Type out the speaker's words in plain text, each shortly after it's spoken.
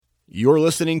You're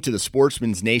listening to the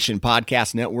Sportsman's Nation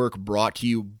Podcast Network, brought to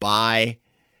you by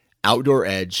Outdoor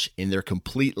Edge in their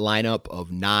complete lineup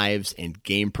of knives and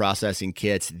game processing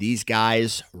kits. These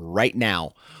guys right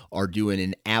now are doing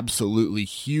an absolutely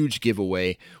huge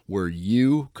giveaway where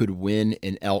you could win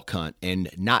an elk hunt, and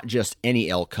not just any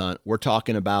elk hunt. We're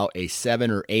talking about a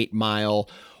 7 or 8 mile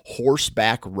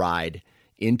horseback ride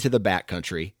into the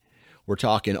backcountry. We're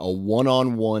talking a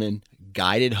one-on-one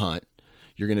guided hunt.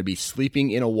 You're going to be sleeping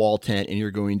in a wall tent, and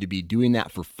you're going to be doing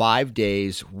that for 5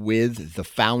 days with the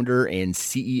founder and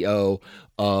CEO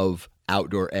of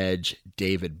Outdoor Edge,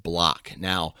 David Block.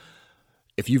 Now,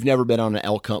 if you've never been on an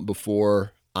elk hunt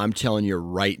before, I'm telling you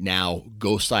right now,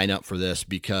 go sign up for this,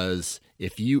 because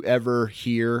if you ever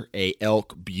hear a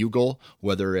elk bugle,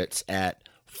 whether it's at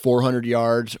 400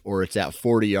 yards or it's at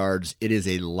 40 yards, it is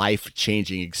a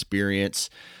life-changing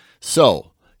experience.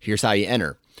 So here's how you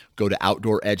enter. Go to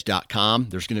OutdoorEdge.com.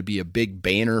 There's going to be a big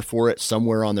banner for it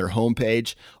somewhere on their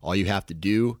homepage. All you have to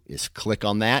do is click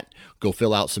on that, go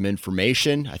fill out some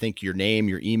information. I think your name,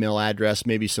 your email address,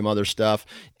 maybe some other stuff,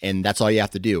 and that's all you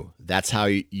have to do. That's how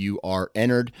you are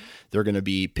entered. They're going to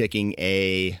be picking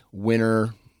a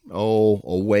winner, a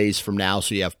ways from now,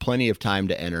 so you have plenty of time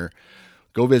to enter.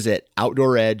 Go visit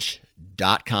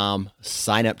OutdoorEdge.com,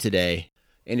 sign up today.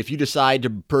 And if you decide to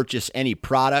purchase any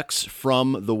products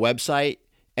from the website,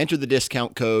 enter the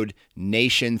discount code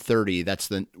NATION30. That's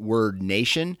the word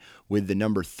NATION with the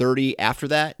number 30 after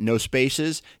that, no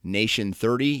spaces,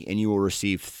 NATION30, and you will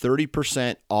receive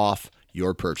 30% off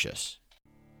your purchase.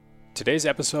 Today's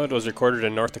episode was recorded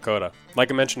in North Dakota.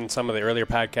 Like I mentioned in some of the earlier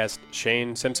podcasts,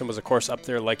 Shane Simpson was of course up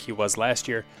there like he was last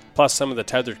year, plus some of the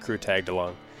tethered crew tagged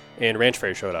along, and Ranch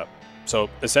Fairy showed up. So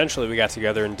essentially we got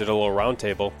together and did a little round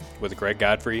table with Greg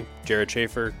Godfrey, Jared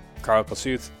Schaefer, Carl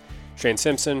Kasuth, Shane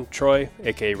Simpson, Troy,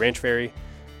 aka Ranch Fairy,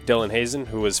 Dylan Hazen,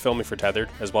 who was filming for Tethered,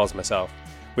 as well as myself.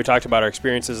 We talked about our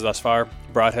experiences thus far,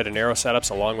 broadhead and arrow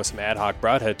setups, along with some ad hoc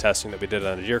broadhead testing that we did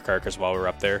on a deer carcass while we were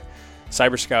up there,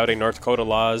 cyber scouting, North Dakota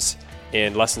laws,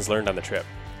 and lessons learned on the trip.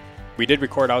 We did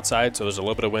record outside, so there's a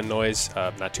little bit of wind noise,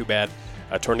 not too bad.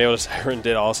 A tornado siren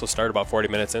did also start about 40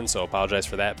 minutes in, so apologize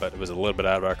for that, but it was a little bit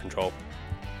out of our control.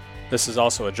 This is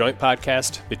also a joint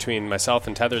podcast between myself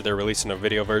and Tether. They're releasing a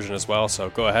video version as well, so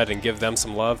go ahead and give them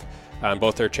some love. On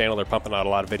both their channel, they're pumping out a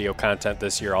lot of video content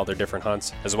this year, all their different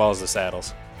hunts, as well as the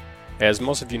saddles. As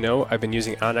most of you know, I've been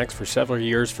using onX for several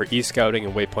years for e-scouting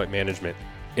and waypoint management.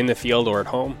 In the field or at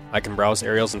home, I can browse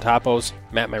aerials and topos,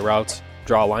 map my routes,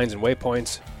 draw lines and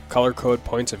waypoints, color code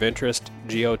points of interest,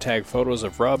 geotag photos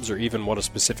of rubs, or even what a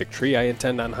specific tree I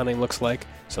intend on hunting looks like,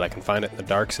 so that I can find it in the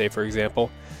dark, say for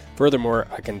example. Furthermore,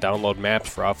 I can download maps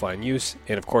for offline use,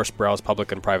 and of course browse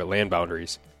public and private land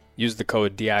boundaries. Use the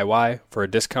code DIY for a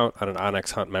discount on an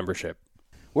onX Hunt membership.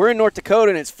 We're in North Dakota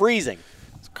and it's freezing.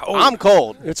 It's cold. I'm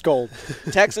cold. It's cold.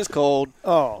 Texas cold.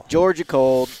 Oh. Georgia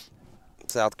cold.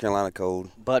 South Carolina cold.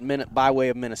 But by way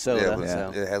of Minnesota. Yeah,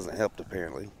 it hasn't helped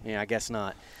apparently. Yeah, I guess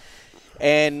not.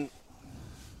 And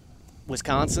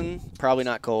Wisconsin, probably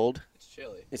not cold.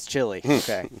 It's chilly.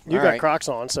 Okay. You All got right. Crocs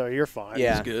on, so you're fine.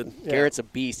 Yeah. It's good. Yeah. Garrett's a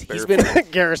beast.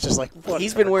 Garrett's just like, whatever.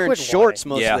 He's been wearing Quit shorts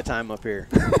most Yeah. of the time up here.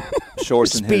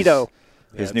 Shorts and Speedo.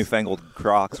 his newfangled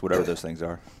Crocs, whatever those things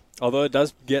are. Although it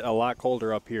does get a lot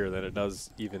colder up here than it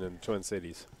does even in Twin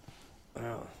Cities. I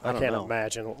don't can't know.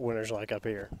 imagine what winter's like up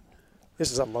here.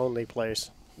 This is a lonely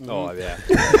place. Oh, yeah.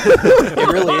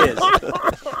 It really is.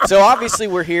 So obviously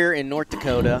we're here in North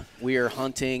Dakota. We are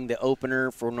hunting the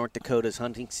opener for North Dakota's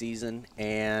hunting season.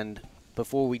 And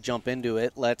before we jump into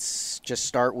it, let's just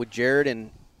start with Jared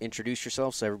and introduce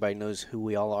yourself so everybody knows who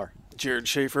we all are. Jared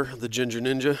Schaefer, the Ginger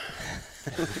Ninja.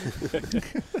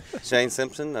 Shane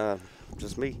Simpson,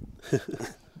 just me.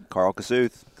 Carl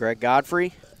Kasuth. Greg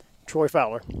Godfrey, Troy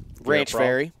Fowler. Ranch Prowl.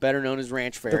 Fairy, better known as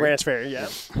Ranch Fairy. The Ranch Fair, yeah.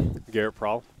 Garrett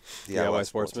Prowl, Yeah, DIY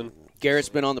Sportsman. Garrett's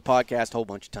been on the podcast a whole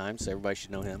bunch of times, so everybody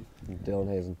should know him. Dylan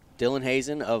Hazen. Dylan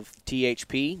Hazen of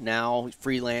THP, now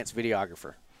freelance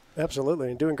videographer. Absolutely,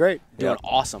 and doing great. Doing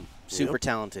awesome. Super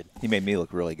talented. He made me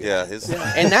look really good. Yeah,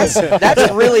 And that's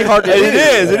really hard to do. It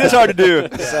is. It is hard to do.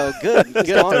 So good. Good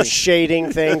Got on the you.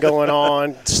 shading thing going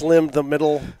on, slimmed the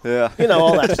middle, Yeah. you know,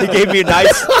 all that He stuff. gave me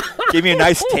a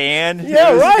nice tan.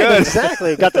 Yeah, It was right, good.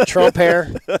 exactly. Got the Trump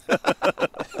hair.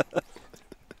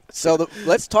 So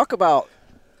let's talk about,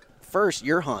 first,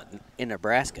 your hunt in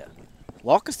Nebraska.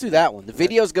 Walk us through that one. The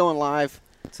video's going live.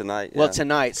 tonight. Well, yeah.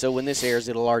 tonight, so when this airs,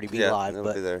 it'll already be yeah, live. it'll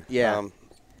But be there. Yeah.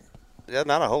 Yeah,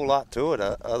 not a whole lot to it.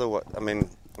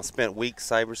 I spent weeks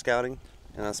cyber scouting,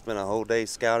 and I spent a whole day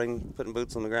scouting, putting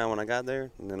boots on the ground when I got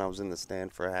there, and then I was in the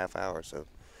stand for a half hour. So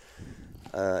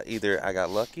either I got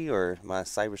lucky or my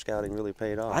cyber scouting really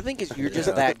paid off. I think you're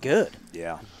just that good.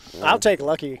 Yeah. I'll take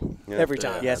lucky Yeah. every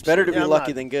time. Yeah, it's better to be I'm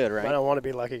lucky not- than good, I right? don't want to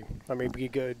be lucky. I mean, be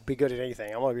good at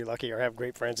anything. I want to be lucky or have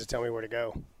great friends that tell me where to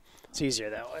go. It's easier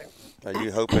that way. Are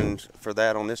you hoping for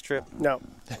that on this trip? No.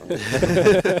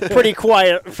 Pretty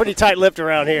quiet, pretty tight-lipped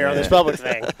around here on this public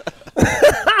thing.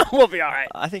 We'll be all right.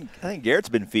 I think Garrett's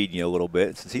been feeding you a little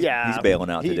bit since he's bailing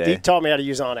out he, today. He taught me how to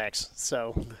use Onyx,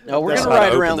 so. No, we're that's going to how ride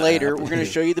to around open later. that. We're going to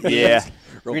show you the beans. Yeah.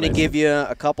 We're going to give you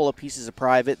a couple of pieces of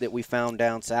private that we found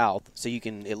down south, so you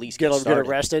can at least get Get started.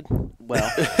 arrested. Well,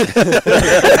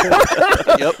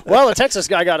 Well, the Texas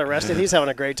guy got arrested. He's having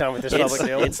a great time with this public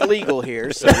deal. it's legal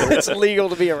here, so It's legal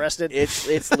to be arrested.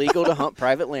 it's legal to hunt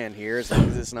private land here as long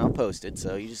as it's not posted.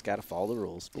 So you just got to follow the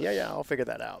rules. Yeah, I'll figure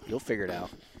that out. You'll figure it out.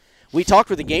 We talked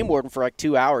with the game warden for like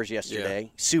 2 hours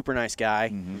yesterday. Super nice guy.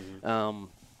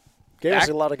 Gave us Back-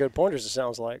 a lot of good pointers, it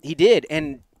sounds like. He did,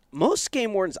 and most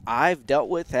game wardens I've dealt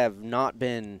with have not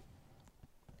been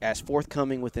as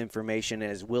forthcoming with information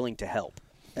and as willing to help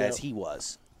as he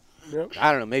was. Yep.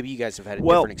 I don't know. Maybe you guys have had a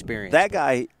well, different experience. that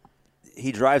guy,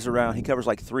 he drives around. He covers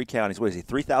like 3 counties. What is he?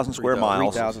 3,000 square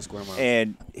miles. 3,000 square miles.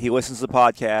 And he listens to the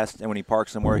podcast. And when he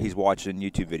parks somewhere, he's watching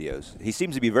YouTube videos. He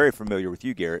seems to be very familiar with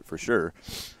you, Garrett, for sure.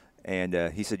 And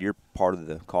he said you're part of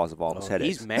the cause of all his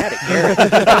headaches. He's mad at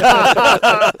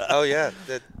Garrett. Oh yeah.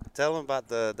 Tell him about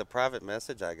the private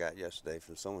message I got yesterday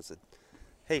from someone said,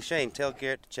 "Hey Shane, tell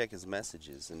Garrett to check his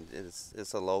messages." And it's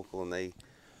a local, and they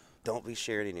don't be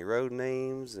sharing any road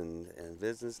names and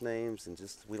business names, and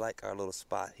just we like our little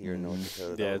spot here in North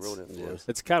Dakota. Yeah, Don't ruin it for us.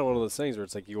 it's kind of one of those things where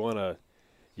it's like you want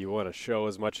to show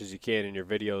as much as you can in your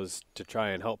videos to try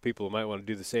and help people who might want to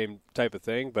do the same type of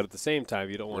thing, but at the same time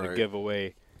you don't want to Right. give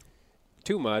away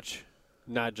too much,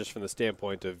 not just from the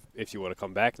standpoint of if you want to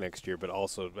come back next year, but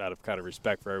also out of kind of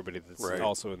respect for everybody that's Right.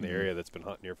 also in the area that's been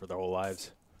hunting here for their whole lives.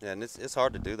 Yeah, and it's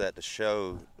hard to do that, to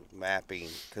show mapping,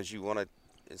 because you want to.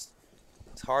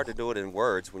 It's hard to do it in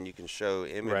words when you can show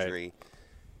imagery,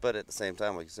 but at the same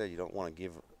time, like you said, you don't want to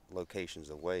give locations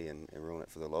away and ruin it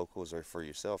for the locals or for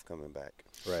yourself coming back.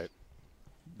 Right.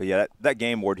 But yeah, that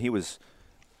game warden, he was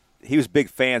big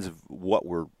fans of what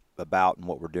we're about and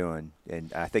what we're doing,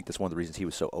 and I think that's one of the reasons he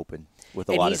was so open with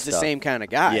a And lot he's of the stuff. same kind of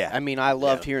guy. Yeah. I mean, I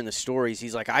loved hearing the stories.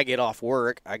 He's like, I get off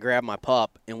work, I grab my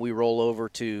pup, and we roll over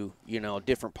to, a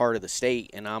different part of the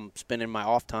state, and I'm spending my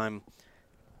off time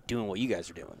doing what you guys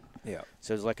are doing. Yeah.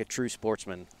 So it's like a true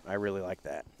sportsman. I really like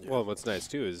that. Well, what's nice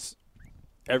too is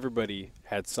everybody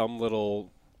had some little,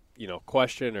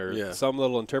 question or some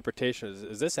little interpretation.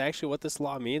 Is this actually what this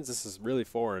law means? This is really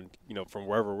foreign, from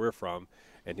wherever we're from,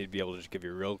 and he'd be able to just give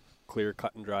you a real clear,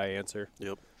 cut and dry answer.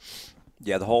 Yep.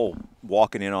 Yeah, the whole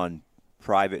walking in on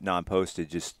private, non-posted,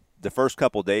 just the first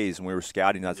couple of days when we were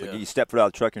scouting, I was like, you step foot out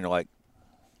of the truck and you're like,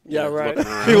 Yeah, right.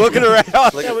 you're looking around.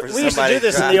 Yeah, we used to do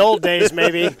this in the old days,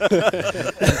 maybe.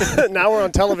 Now we're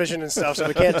on television and stuff, so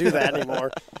we can't do that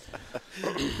anymore.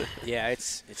 Yeah,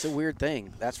 it's a weird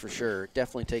thing, that's for sure. It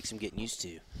definitely takes some getting used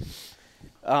to.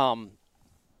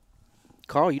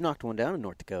 Carl, you knocked one down in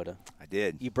North Dakota. I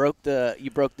did. You broke the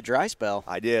dry spell.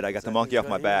 I did. I got the monkey off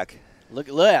my back. Look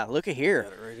at here.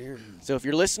 Right here. So if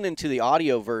you're listening to the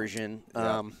audio version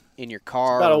in your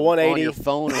car, about a on 180. your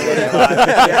phone, or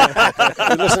whatever,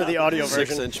 We listen to the audio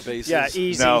version. 6-inch bases. Yeah,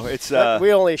 easy. No, it's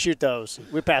we only shoot those.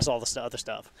 We pass all the other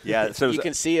stuff. yeah. So you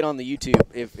can see it on the YouTube.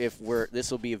 If we're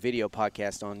this will be a video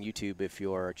podcast on YouTube if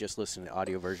you're just listening to the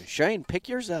audio version. Shane, pick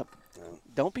yours up.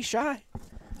 Don't be shy.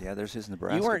 yeah, there's his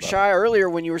Nebraska. You weren't buck. shy earlier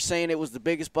when you were saying it was the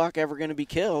biggest buck ever going to be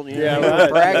killed. You Yeah, know, you were right.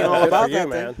 bragging all Good about for you, that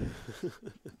man. thing.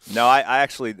 No, I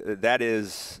actually that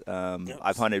is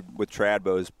I've hunted with trad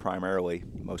bows primarily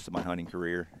most of my hunting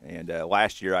career, and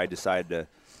last year I decided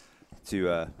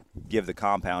to give the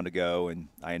compound a go, and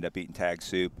I ended up eating tag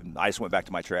soup, and I just went back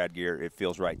to my trad gear. It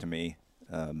feels right to me.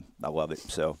 I love it,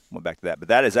 so went back to that. But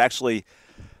that is actually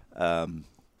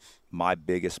my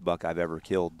biggest buck I've ever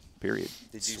killed. Period.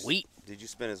 Sweet. Did you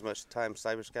spend as much time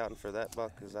cyber scouting for that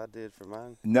buck as I did for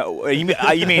mine? No,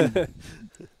 you mean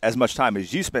as much time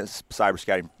as you spent cyber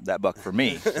scouting that buck for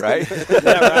me, right?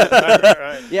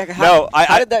 Right. Yeah. No, How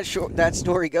I- did that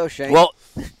story go, Shane? Well,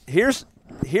 here's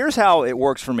how it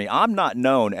works for me. I'm not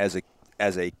known as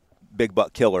a big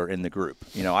buck killer in the group.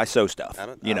 I sow stuff.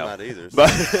 I'm you know, not either. but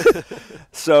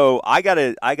so I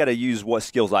gotta use what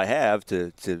skills I have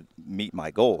to meet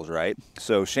my goals, right?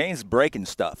 So Shane's breaking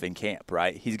stuff in camp,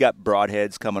 right? He's got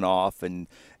broadheads coming off and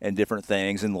different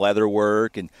things and leather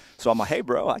work, and so I'm like, hey,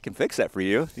 bro, I can fix that for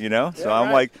you, So I'm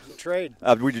right. like, Trade.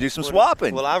 we do some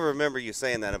swapping. Well, I remember you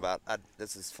saying that about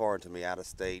this is foreign to me, out of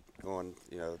state, going.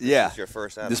 This yeah, is your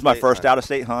first out. This is my first out of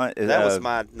state hunt. That was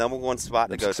my number one spot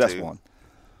to the go successful to. one.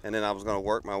 and then I was going to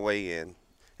work my way in.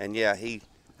 And yeah,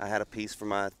 I had a piece for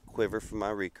my quiver for my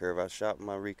recurve. I shot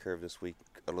my recurve this week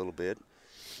a little bit,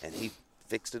 and he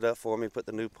fixed it up for me, put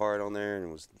the new part on there,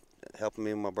 and was helping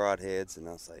me with my broadheads. And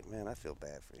I was like, man, I feel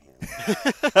bad for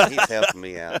him. He's helping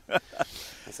me out.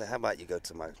 I said, how about you go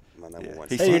to my number one?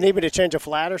 Hey, you need me to change a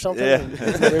flat or something?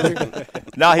 Yeah.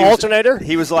 No, Alternator?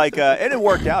 He was like, and it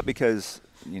worked out because,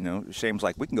 you know, Shane's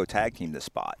like, we can go tag team this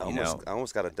spot. I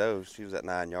almost got a doe. She was at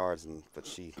 9 yards, but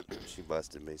she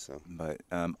busted me. So. But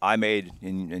I made,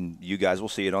 and you guys will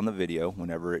see it on the video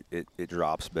whenever it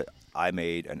drops, but I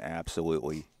made an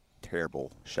absolutely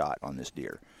terrible shot on this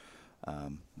deer.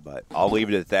 But I'll leave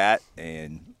it at that,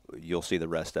 and you'll see the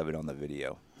rest of it on the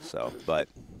video. So, but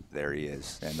there he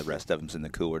is, and the rest of him's in the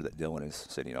cooler that Dylan is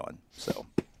sitting on. So,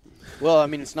 well, I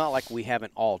mean, it's not like we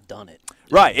haven't all done it.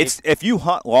 Right. If you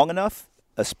hunt long enough,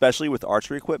 especially with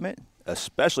archery equipment,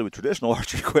 especially with traditional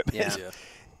archery equipment,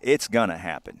 it's gonna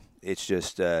happen. It's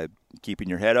just keeping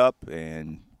your head up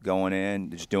and going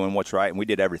in, just doing what's right, and we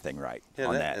did everything right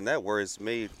on that. And that worries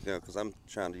me, because I'm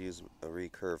trying to use a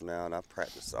recurve now, and I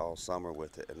practiced all summer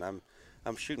with it, and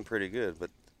I'm shooting pretty good, but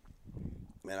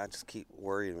man, I just keep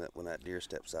worrying that when that deer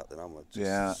steps out, that I'm gonna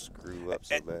just screw up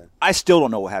so bad. I still don't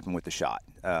know what happened with the shot,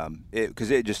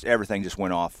 because everything just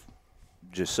went off.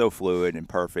 Just so fluid and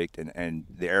perfect, and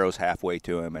the arrow's halfway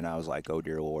to him, and I was like, "Oh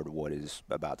dear Lord, what is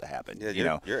about to happen?"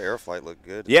 Yeah, your arrow flight looked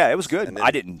good. Yeah, it was good.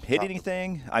 I didn't hit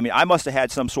anything. I mean, I must have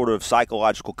had some sort of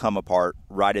psychological come apart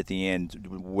right at the end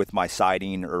with my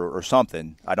sighting or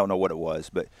something. I don't know what it was,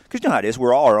 but because you know how it is,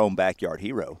 we're all our own backyard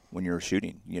hero when you're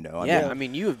shooting. You know. I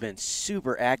mean, you have been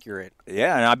super accurate.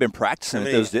 Yeah, and I've been practicing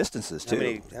at those distances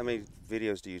too. How many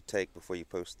videos do you take before you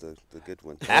post the good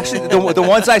ones? Actually, the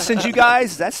ones I send you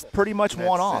guys, that's pretty much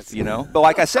one off, you know. But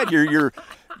like I said,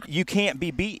 you can't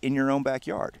be beat in your own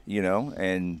backyard, you know.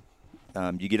 And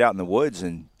you get out in the woods,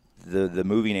 and the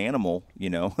moving animal, you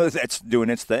know, that's doing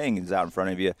its thing is out in front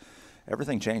of you.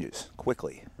 Everything changes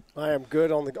quickly. I am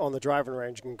good on the driving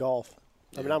range in golf.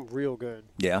 I mean, I'm real good.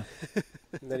 Yeah.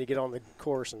 And then you get on the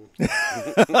course and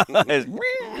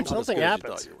something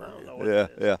happens. I don't know what it is.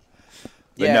 Yeah.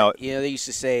 But yeah, no, they used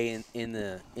to say in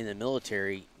the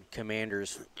military,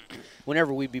 commanders,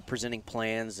 whenever we'd be presenting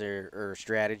plans or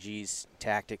strategies,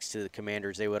 tactics to the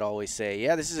commanders, they would always say,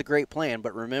 yeah, this is a great plan,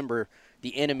 but remember,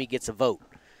 the enemy gets a vote,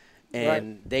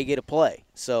 and they get a play.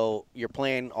 So your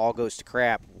plan all goes to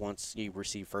crap once you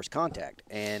receive first contact.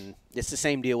 And it's the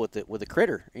same deal with the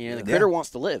critter. You know, the critter wants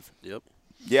to live. Yep.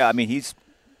 Yeah, I mean,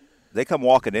 they come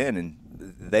walking in, and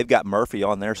they've got Murphy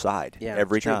on their side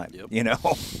every time, you know.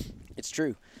 It's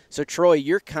true. So, Troy,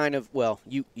 you're kind of,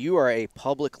 you are a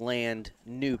public land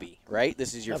newbie, right?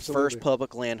 This is your first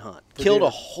public land hunt. Killed a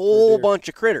whole bunch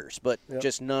of critters, but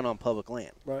just none on public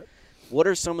land. Right. What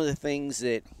are some of the things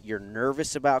that you're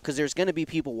nervous about? Because there's going to be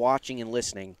people watching and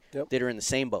listening that are in the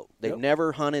same boat. They've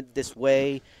never hunted this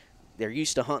way. They're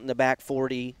used to hunting the back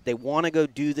 40. They want to go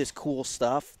do this cool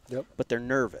stuff, but they're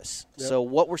nervous. So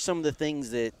what were some of the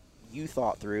things that you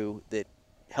thought through that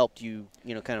helped you,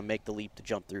 kind of make the leap to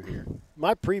jump through here?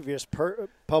 My previous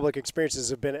public experiences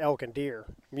have been elk and deer,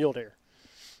 mule deer.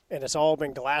 And it's all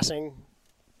been glassing,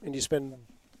 and you spend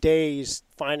days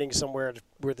finding somewhere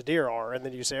where the deer are, and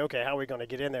then you say, okay, how are we going to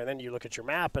get in there? And then you look at your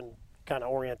map and kind of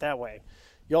orient that way.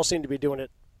 Y'all seem to be doing it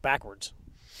backwards.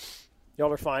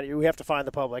 Y'all are fine. You have to find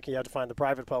the public. You have to find the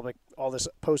private public, all this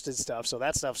posted stuff. So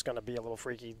that stuff's going to be a little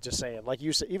freaky, just saying. Like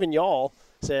you said, even y'all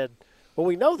said, well,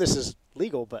 we know this is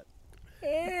legal, but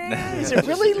is it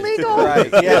really legal? Right,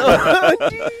 yeah.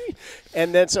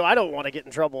 And then, so I don't want to get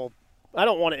in trouble. I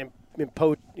don't want to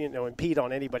impede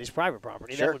on anybody's private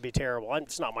property. Sure. That would be terrible.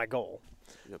 It's not my goal.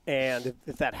 Yep. And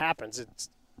if that happens, it's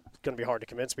going to be hard to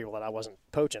convince people that I wasn't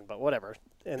poaching, but whatever.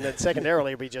 And then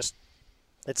secondarily,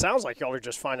 it sounds like y'all are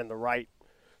just finding the right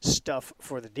stuff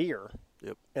for the deer.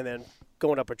 Yep. And then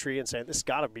going up a tree and saying, this has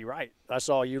got to be right. I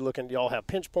saw you y'all have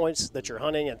pinch points that you're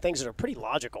hunting and things that are pretty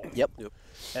logical. Yep.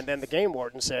 And then the game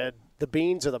warden said, the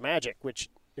beans are the magic, which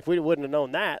if we wouldn't have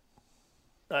known that,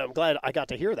 I'm glad I got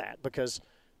to hear that, because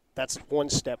that's one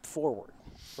step forward,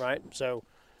 right? So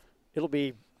it'll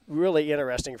be really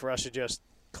interesting for us to just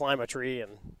climb a tree.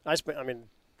 And I've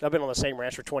been on the same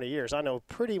ranch for 20 years. I know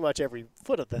pretty much every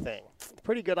foot of the thing.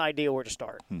 Pretty good idea where to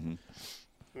start.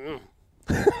 Mm-hmm.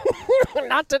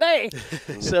 Not today.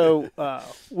 So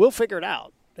we'll figure it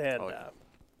out. And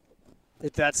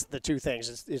that's the two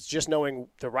things. It's just knowing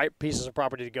the right pieces of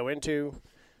property to go into.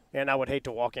 And I would hate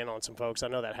to walk in on some folks. I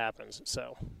know that happens.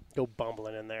 So go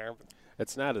bumbling in there.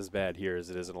 It's not as bad here as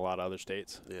it is in a lot of other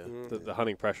states. Yeah. The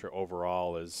hunting pressure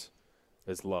overall is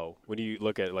low. When you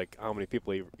look at like how many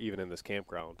people even in this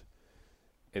campground,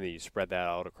 and then you spread that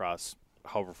out across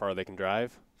however far they can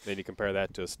drive. Then you compare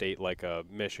that to a state like a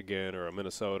Michigan or a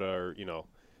Minnesota, or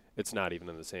it's not even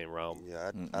in the same realm.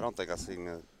 Yeah, I don't think I've seen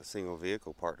a single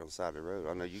vehicle parked on the side of the road.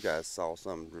 I know you guys saw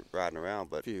some riding around,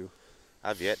 but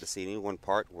I've yet to see anyone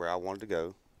parked where I wanted to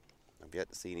go. I've yet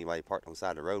to see anybody parked on the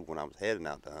side of the road when I was heading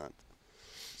out to hunt.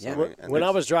 So, Yeah. When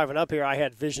I was driving up here, I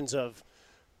had visions of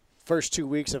first 2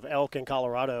 weeks of elk in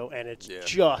Colorado, and it's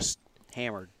just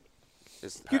Hammered.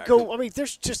 you go. I mean,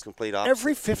 there's just complete opposite.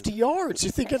 every 50 yards.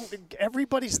 You're thinking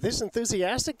everybody's this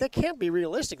enthusiastic? That can't be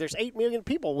realistic. There's 8 million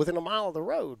people within a mile of the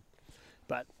road,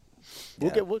 but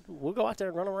we'll go out there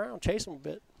and run around, chase them a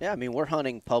bit. Yeah, I mean, we're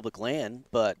hunting public land,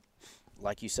 but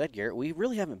like you said, Garrett, we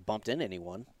really haven't bumped into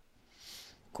anyone.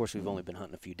 Of course, we've only been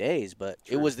hunting a few days, but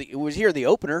it was here the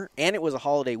opener, and it was a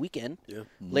holiday weekend,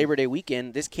 Labor Day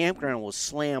weekend. This campground was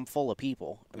slam full of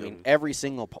people. I mean, every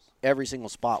single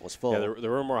spot was full. Yeah,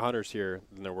 there were more hunters here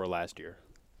than there were last year.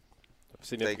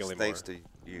 Significantly Thanks more.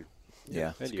 to you.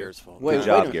 Yeah. And Garrett's fault. Good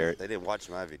job, Garrett. They didn't watch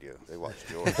my video. They watched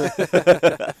yours.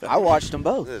 I watched them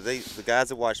both. The guys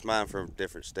that watched mine from a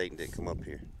different state and didn't come up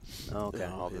here. Oh, okay.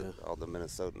 All the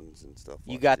Minnesotans and stuff.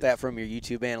 You watched got it. that from your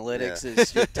YouTube analytics?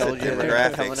 Yeah. It told you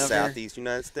they're coming Demographics, up Southeast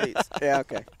United States. here? Yeah,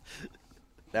 okay.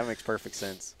 That makes perfect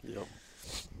sense. Yep.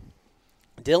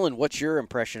 Dylan, what's your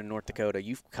impression of North Dakota?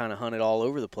 You've kind of hunted all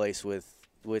over the place with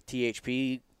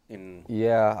THP and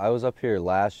Yeah, I was up here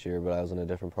last year, but I was in a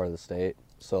different part of the state.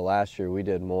 So last year we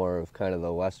did more of kind of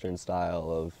the western style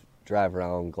of drive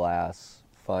around, glass,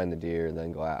 find the deer, and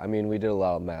then go out. I mean, we did a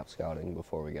lot of map scouting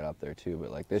before we got up there too, but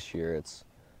like this year it's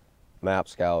map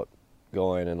scout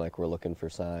going and like we're looking for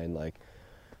sign. Like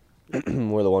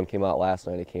where the one came out last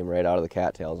night, it came right out of the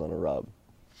cattails on a rub.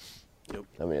 Yep.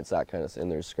 I mean, it's that kind of,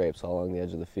 and there's scrapes all along the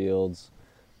edge of the fields.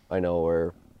 I know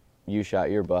where you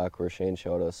shot your buck, where Shane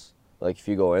showed us. Like if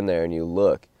you go in there and you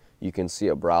look, you can see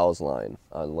a browse line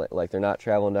on, like they're not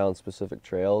traveling down specific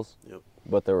trails,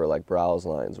 but there were like browse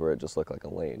lines where it just looked like a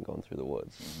lane going through the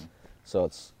woods. So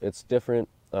it's different.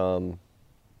 I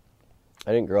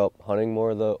didn't grow up hunting more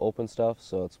of the open stuff,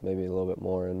 so it's maybe a little bit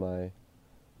more in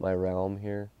my realm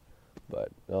here. But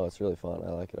no, it's really fun. I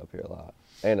like it up here a lot,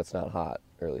 and it's not hot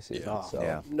early season,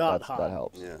 so Not hot. that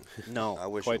helps. Yeah. no. I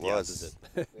wish Quite it the was.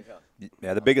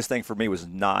 Yeah, the biggest thing for me was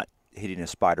not hitting a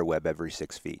spider web every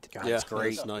 6 feet. God, it's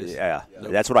great. That's nice. Yeah,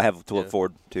 that's what I have to look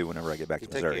forward to whenever I get back You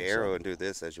to take Missouri. your arrow and do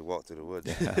this as you walk through the woods.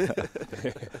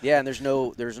 Yeah, and there's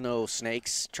no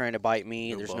snakes trying to bite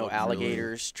me. No There's no bugs,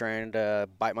 alligators trying to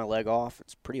bite my leg off.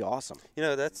 It's pretty awesome. You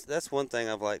know, that's one thing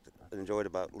I've enjoyed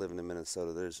about living in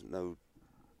Minnesota. There's no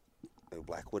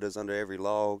black widows under every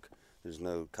log. There's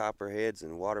no copperheads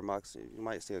and water moccasins. You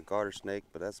might see a garter snake,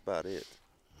 but that's about it.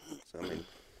 So I mean,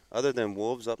 other than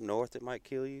wolves up north that might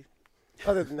kill you,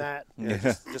 Other than that,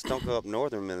 just don't go up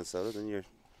northern Minnesota. Then you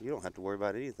don't have to worry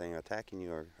about anything attacking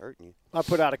you or hurting you. I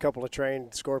put out a couple of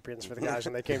trained scorpions for the guys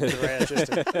when they came to the ranch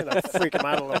just to freak them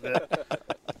out a little bit.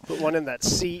 Put one in that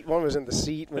seat. One was in the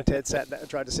seat when Ted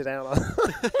tried to sit down on.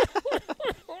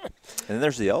 And then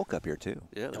there's the elk up here too.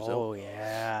 Yeah. There's Oh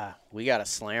yeah, we got a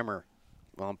slammer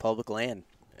on public land.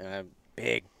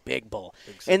 Big bull.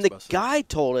 And the guy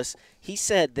told us, he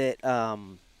said that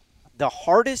the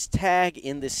hardest tag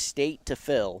in the state to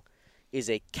fill is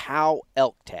a cow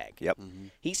elk tag. Yep.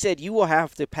 He said you will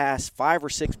have to pass 5 or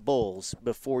 6 bulls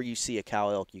before you see a cow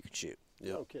elk you can shoot.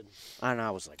 No kidding. And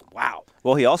I was like, wow.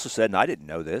 Well, he also said, and I didn't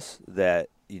know this, that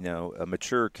a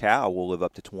mature cow will live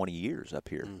up to 20 years up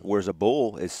here, whereas a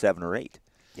bull is 7 or 8.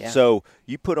 Yeah. So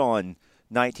you put on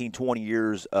 19, 20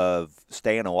 years of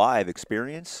staying alive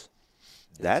experience.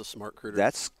 That's a smart critter.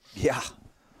 That's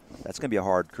going to be a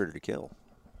hard critter to kill.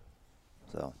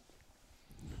 So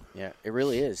Yeah, it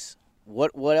really is.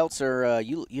 What else are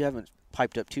you haven't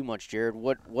piped up too much, Jared?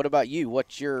 What about you?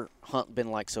 What's your hunt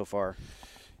been like so far?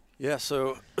 Yeah,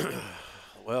 so,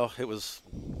 well,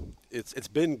 it's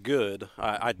been good.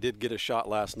 I did get a shot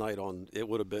last night on, it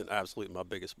would have been absolutely my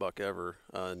biggest buck ever.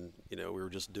 And, we were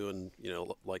just doing,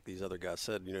 like these other guys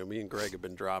said, me and Greg have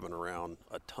been driving around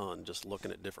a ton, just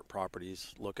looking at different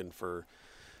properties, looking for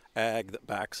ag that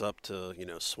backs up to,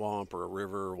 swamp or a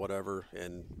river or whatever.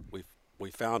 And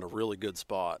we found a really good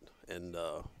spot. And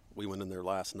we went in there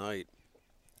last night.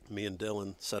 Me and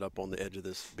Dylan set up on the edge of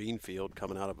this bean field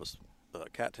coming out of a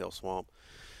cattail swamp,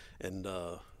 and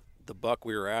the buck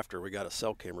we were after, we got a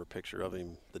cell camera picture of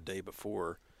him the day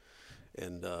before,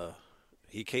 and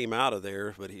he came out of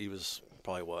there, but he was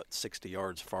probably 60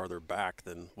 yards farther back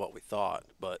than what we thought,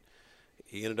 but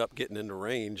he ended up getting into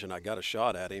range, and I got a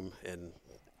shot at him, and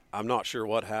I'm not sure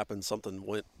what happened. Something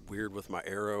went weird with my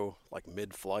arrow, like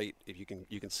mid-flight. If you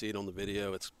can see it on the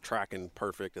video, it's tracking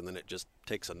perfect, and then it just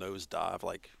takes a nosedive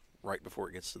like right before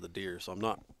it gets to the deer. So I'm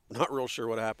not real sure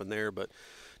what happened there, but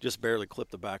just barely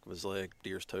clipped the back of his leg.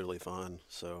 Deer's totally fine.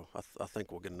 So I think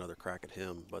we'll get another crack at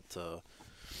him. But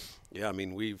yeah, I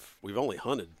mean we've only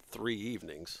hunted 3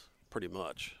 evenings pretty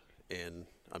much, and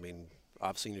I mean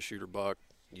I've seen a shooter buck.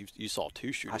 You saw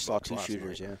 2 shooters. I saw 2 last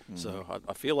shooters, night. yeah. Mm-hmm. So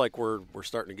I feel like we're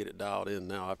starting to get it dialed in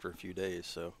now after a few days.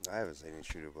 So I haven't seen any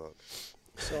shooter buck.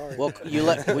 Sorry. Well, you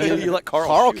let Carl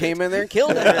Carl shoot came in there and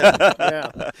killed it.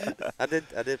 Yeah. I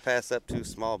did pass up 2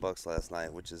 small bucks last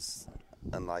night, which is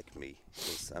unlike me,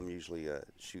 because I'm usually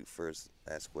shoot first,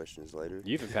 ask questions later.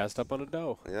 You even passed up on a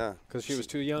doe Yeah. because she was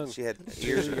too young. She had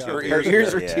ears. Her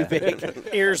ears were Yeah. too big.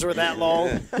 Ears were that long.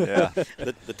 Yeah.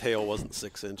 the tail wasn't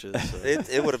 6 inches. So.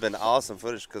 It would have been awesome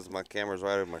footage because my camera's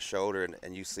right over my shoulder,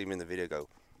 and you see me in the video go,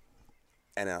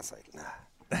 and I was like, nah.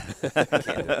 I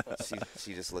can't do it.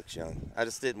 She just looks young. I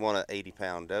just didn't want an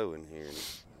 80-pound doe in here,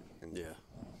 and Yeah.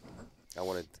 I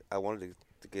wanted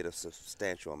to get a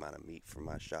substantial amount of meat for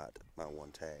my shot, my one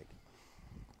tag.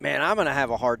 Man, I'm going to have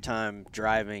a hard time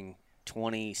driving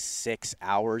 26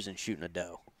 hours and shooting a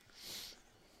doe.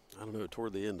 I don't know.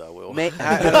 Toward the end, I will.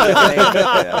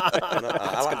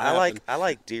 I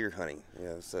like deer hunting.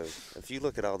 So if you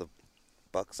look at all the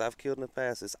bucks I've killed in the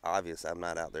past, it's obvious I'm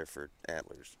not out there for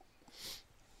antlers.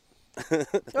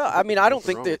 Well, I mean, I don't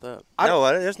think wrong that. with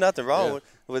that? There's nothing wrong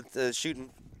with shooting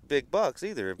big bucks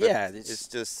either. But Yeah, it's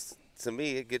just, to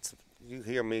me, it gets, you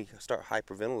hear me start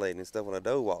hyperventilating and stuff when a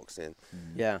doe walks in.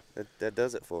 Yeah. That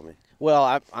does it for me.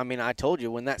 Well, I mean, I told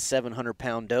you when that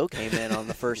 700-pound doe came in on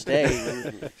the first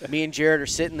day, me and Jared are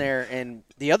sitting there, and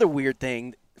the other weird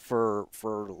thing for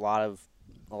a lot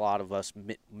of us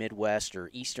Midwest or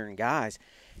Eastern guys,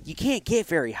 you can't get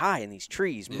very high in these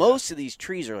trees. Yeah. Most of these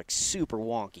trees are like super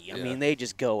wonky. I mean, they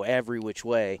just go every which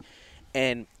way,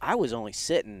 and I was only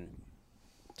sitting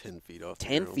 10 feet off.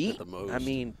 10 the ground feet. at the most. I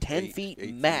mean, 10 8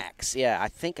 feet max. Yeah, I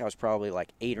think I was probably like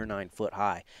 8 or 9 foot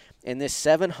high. And this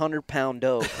 700-pound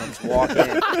doe comes walking in,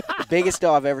 the biggest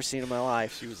doe I've ever seen in my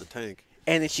life. She was a tank.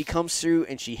 And then she comes through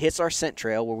and she hits our scent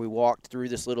trail where we walked through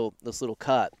this little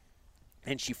cut,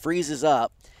 and she freezes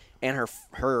up, and her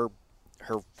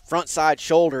front side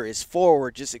shoulder is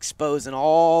forward, just exposing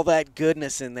all that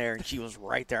goodness in there. And she was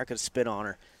right there. I could have spit on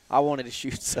her. I wanted to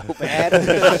shoot so bad.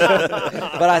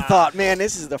 But I thought, man,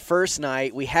 this is the first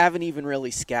night. We haven't even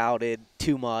really scouted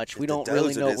too much. We don't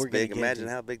really know what we're going to get Imagine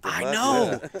into. how big the I buck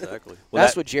know. is. Exactly. Well,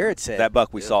 That's what Jared said. That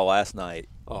buck we saw last night,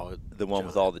 Oh, the one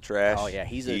with all the trash. Oh, yeah,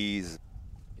 he's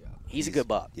a good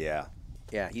buck. Yeah.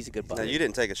 Yeah, he's a good buck. Now, you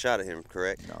didn't take a shot at him,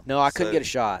 correct? No, I couldn't get a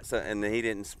shot. So, and he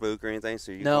didn't spook or anything?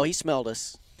 So you No, he smelled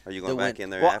us. Are you going back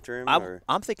in there Well, after him? or?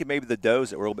 I'm thinking maybe the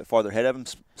does that were a little bit farther ahead of him.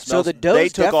 So the does they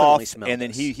took definitely off, smelled and then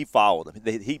us. he followed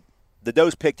them. The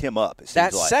does picked him up. It seems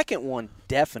That like. second one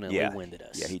definitely Yeah. winded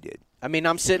us. Yeah, he did. I mean,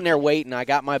 I'm sitting there waiting. I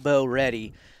got my bow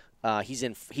ready. He's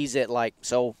at like,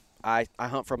 so I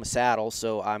hunt from a saddle,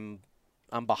 so I'm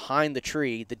behind the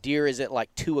tree. The deer is at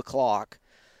like 2 o'clock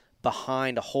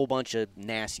behind a whole bunch of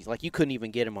nasties. Like, you couldn't even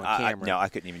get him on camera. No, I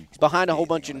couldn't even. He's behind a whole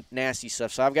bunch of nasty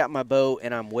stuff. So I've got my bow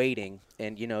and I'm waiting.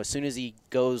 And, as soon as he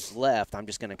goes left, I'm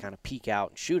just going to kind of peek out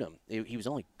and shoot him. He was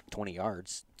only 20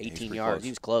 yards, 18 yards. close. He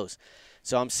was close.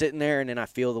 So I'm sitting there, and then I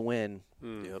feel the wind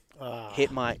Yep.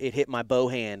 hit my bow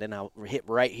hand, and I hit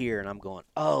right here, and I'm going,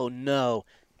 oh no,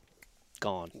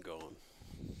 gone. Going.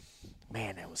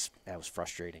 Man, that was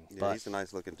frustrating. Yeah, but he's a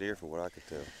nice looking deer from what I could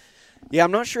tell. yeah,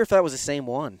 I'm not sure if that was the same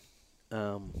one.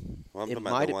 Well, I'm It talking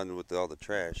about might the have- one with all the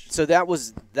trash. So that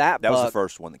was that. That was the buck.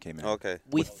 first one that came in. Okay.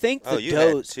 We think the you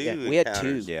had does. two Yeah, we had two.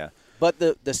 encounters. Yeah. But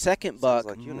the second buck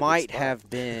like you in a good might spot. have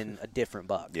been a different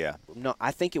buck. Yeah. No,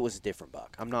 I think it was a different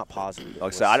buck. I'm not positive. it Like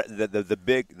I was. said,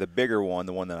 the bigger one,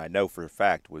 the one that I know for a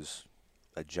fact was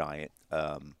a giant.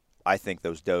 I think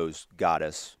those does got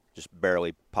us, just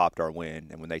barely popped our wind,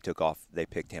 and when they took off, they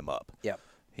picked him up. Yep.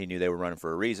 He knew they were running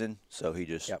for a reason, so he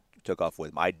just Yep. took off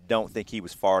with him. I don't think he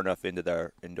was far enough into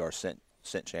our scent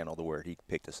channel to where he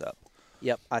picked us up.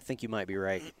 Yep, I think you might be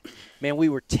right. Man, we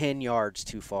were 10 yards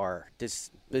too far. This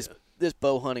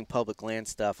bow hunting public land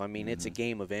stuff, I mean, it's a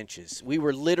game of inches. We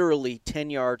were literally 10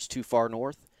 yards too far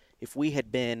north. If we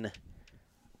had been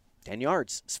 10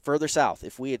 yards further south,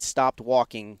 if we had stopped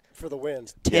walking For the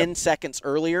wind. 10 seconds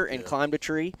earlier and climbed a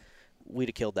tree, we'd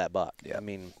have killed that buck. Yeah. I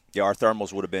mean, Yeah, our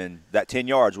thermals would have been that 10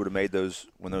 yards would have made those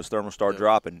when those thermals started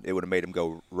dropping. It would have made them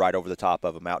go right over the top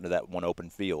of them out into that one open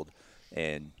field,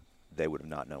 and they would have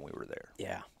not known we were there.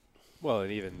 yeah. Well,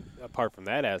 and even apart from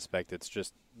that aspect, it's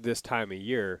just this time of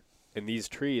year, and these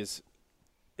trees,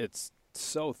 it's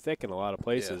so thick in a lot of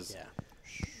places. Yeah.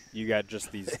 you got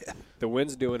just these the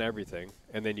wind's doing everything,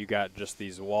 and then you got just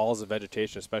these walls of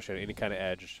vegetation, especially on any kind of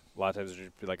edge. A lot of times there's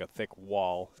just be like a thick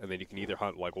wall, and then you can either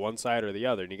hunt like one side or the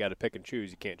other, and you got to pick and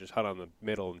choose. You can't just hunt on the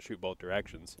middle and shoot both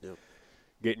directions. Yep.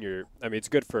 It's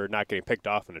good for not getting picked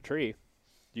off in a tree.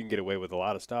 You can get away with a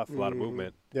lot of stuff, a lot of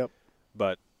movement. Yep.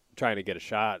 But trying to get a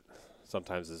shot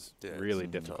sometimes is really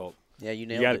it's difficult. Yeah, you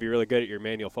got to be really good at your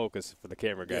manual focus for the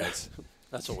camera guys.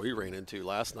 That's what we ran into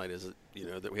last night. Is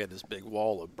that we had this big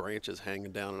wall of branches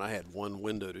hanging down, and I had one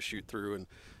window to shoot through, and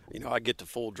I get to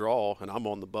full draw, and I'm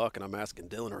on the buck, and I'm asking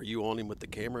Dylan, "Are you on him with the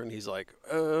camera?" And he's like,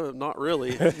 "Not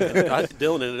really."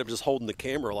 Dylan ended up just holding the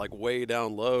camera like way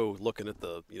down low, looking at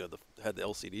had the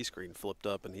LCD screen flipped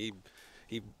up, and he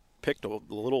picked a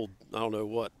little, I don't know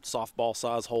what, softball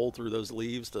size hole through those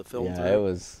leaves to film through. Yeah, it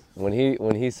was when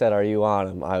he said, "Are you on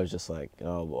him?" I was just like,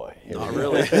 "Oh boy." Not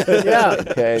really. Yeah.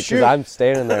 Okay, because I'm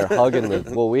standing there hugging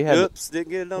the. Well, we had Oops, didn't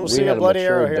get it on. we see had a a bloody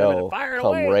arrow mature here in a minute. doe Fire it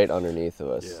come away. right underneath of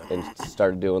us and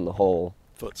started doing the whole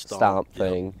Foot stomp Yep.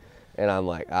 thing. And I'm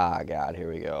like, God,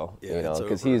 here we go. Yeah, it's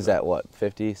because over. he's at what,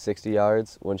 50, 60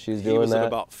 yards when she's He doing was that. at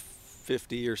about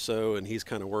 50 or so, and he's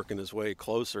kind of working his way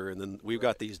closer. And then we've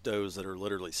got these does that are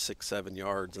literally 6-7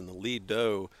 yards, and the lead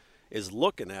doe is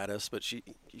looking at us, but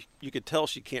you could tell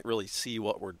she can't really see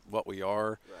what we are.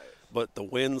 Right. But the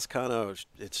wind's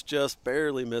it's just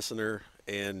barely missing her,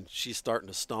 and she's starting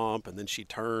to stomp, and then she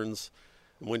turns.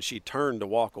 And when she turned to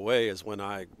walk away is when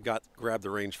I grabbed the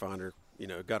rangefinder,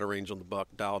 got a range on the buck,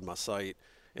 dialed my sight,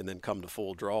 and then come to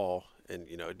full draw. And,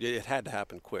 it had to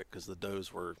happen quick because the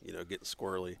does were, getting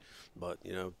squirrely. But,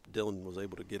 Dylan was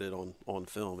able to get it on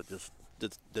film. It just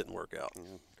didn't work out.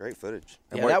 Great footage.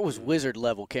 Yeah, that was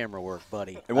wizard-level camera work,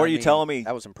 buddy. And what are you telling me?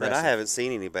 That was impressive. And I haven't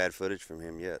seen any bad footage from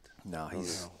him yet. No,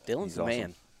 he's Dylan's he's the awesome.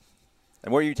 man.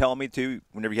 And what are you telling me too?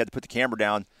 Whenever you had to put the camera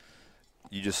down,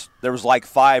 there was like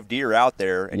 5 deer out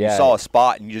there, and you Yeah. saw a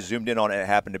spot, and you just zoomed in on it, and it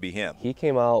happened to be him. He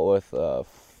came out with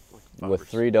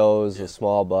 3 does, a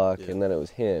small buck, and then it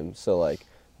was him. So like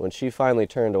when she finally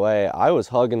turned away, I was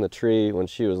hugging the tree when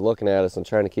she was looking at us and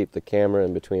trying to keep the camera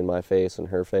in between my face and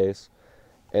her face.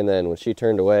 And then when she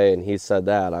turned away and he said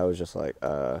that, I was just like,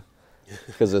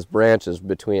 because this branch is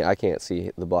between, I can't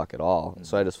see the buck at all.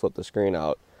 So I just flipped the screen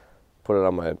out, put it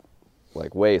on my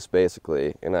waist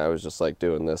basically, and I was just like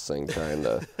doing this thing trying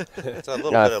to. It's a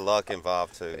little bit of luck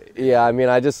involved too. Yeah, I mean,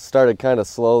 I just started kind of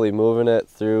slowly moving it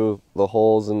through the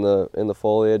holes in the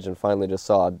foliage, and finally just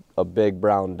saw a big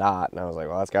brown dot, and I was like,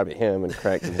 well, that's got to be him, and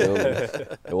cranked the zoom.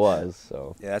 And it was.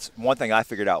 So. Yeah, that's one thing I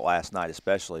figured out last night,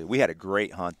 especially. We had a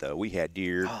great hunt though. We had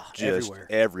deer just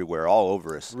everywhere, all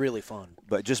over us. Really fun.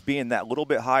 But just being that little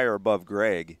bit higher above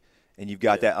Greg, and you've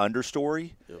got that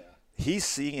understory. Yep. He's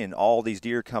seeing all these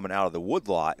deer coming out of the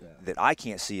woodlot that I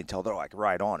can't see until they're like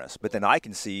right on us. But then I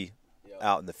can see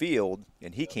out in the field,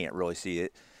 and he can't really see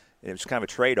it. And it was kind of a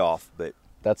trade-off. But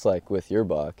that's like with your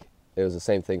buck. It was the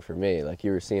same thing for me. Like you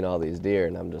were seeing all these deer,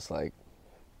 and I'm just like,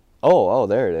 oh,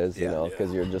 there it is.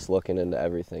 Because you're just looking into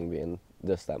everything being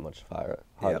just that much higher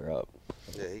up.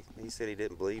 Yeah, he said he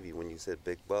didn't believe you when you said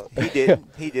big buck. He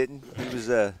didn't. He was.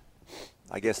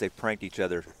 I guess they've pranked each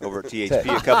other over at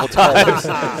THP a couple times.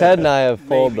 Ted and I have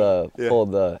pulled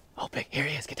the oh big, here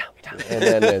he is, get down.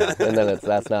 And then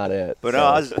that's not it. But so. no,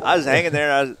 I was hanging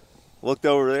there. I looked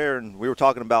over there, and we were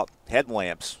talking about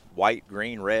headlamps, white,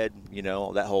 green, red.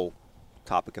 That whole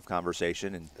topic of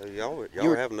conversation. And y'all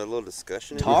were having a little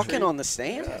discussion. Talking on the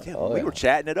stand. We were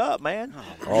chatting it up, man.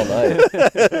 All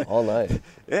night, all night.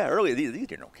 Yeah, earlier these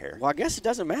deer don't care. Well, I guess it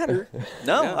doesn't matter.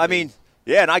 No, I mean.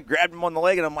 Yeah, and I grabbed him on the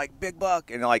leg, and I'm like, big buck.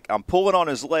 And, I'm pulling on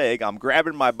his leg. I'm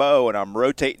grabbing my bow, and I'm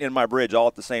rotating in my bridge all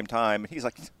at the same time. And he's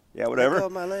like, yeah, whatever. Let go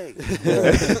of my leg.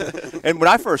 And when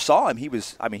I first saw him, he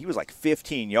was like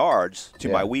 15 yards to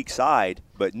my weak side,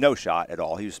 but no shot at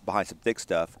all. He was behind some thick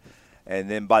stuff. And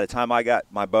then by the time I got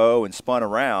my bow and spun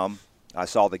around, I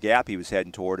saw the gap he was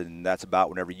heading toward, and that's about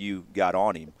whenever you got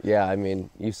on him. Yeah, I mean,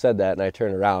 you said that, and I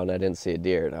turned around, and I didn't see a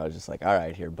deer, and I was just like, all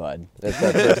right, here, bud. Let's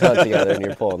hunt together, and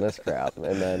you're pulling this crap.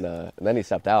 And then he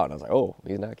stepped out, and I was like, oh,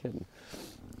 he's not kidding.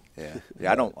 Yeah.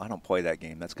 I don't play that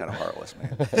game. That's kind of heartless,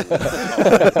 man.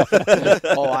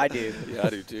 Oh, I do. Yeah, I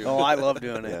do too. Oh, I love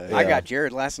doing it. Yeah. I got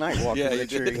Jared last night walking to the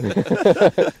tree.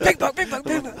 Big buck, big buck,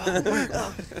 big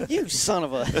buck. You son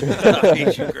of a. I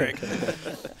hate you, Greg.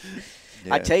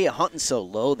 I tell you, hunting's so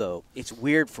low, though, it's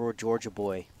weird for a Georgia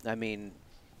boy. I mean,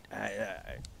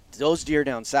 those deer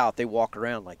down south, they walk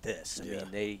around like this. I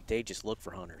mean, they just look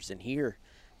for hunters. And here,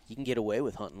 you can get away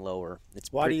with hunting lower.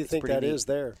 Why do you think that is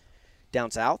there? Down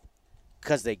south?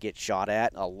 Because they get shot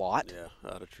at a lot.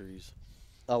 Yeah, out of trees.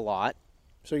 A lot.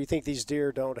 So you think these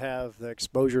deer don't have the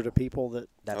exposure to people that?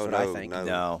 That's Oh, what no, I think.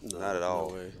 No. Not at all.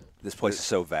 No way. This place is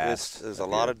so vast. There's a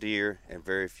lot of deer and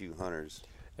very few hunters.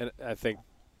 And I think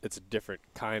it's a different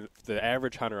kind. The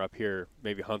average hunter up here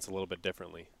maybe hunts a little bit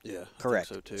differently. Yeah,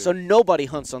 Correct. I think so too. So nobody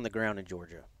hunts on the ground in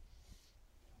Georgia.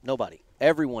 Nobody.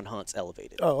 Everyone hunts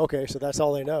elevated. Oh, okay. So that's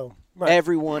all they know. Right.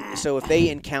 Everyone. So if they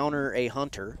encounter a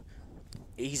hunter,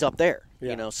 he's up there,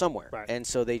 Yeah. somewhere. Right. And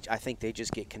so I think they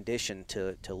just get conditioned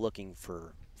to looking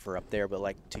for up there. But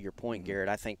like to your point, Garrett,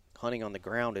 I think hunting on the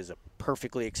ground is a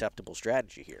perfectly acceptable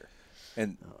strategy here.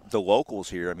 And the locals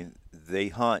here, I mean, they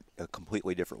hunt a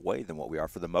completely different way than what we are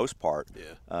for the most part.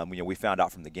 Yeah. We found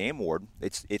out from the game ward,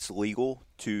 it's legal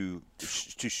to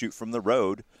shoot from the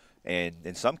road, and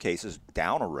in some cases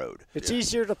down a road. It's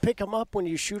easier to pick them up when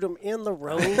you shoot them in the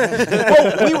road.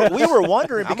 Well, we were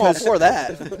wondering I'm all because for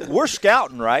that. we're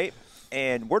scouting, right?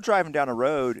 And we're driving down a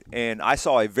road, and I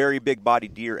saw a very big body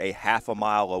deer a half a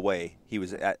mile away. He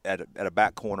was at a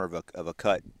back corner of a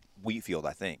cut wheat field,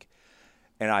 I think.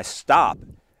 And I stop,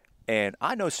 and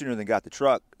I no sooner than got the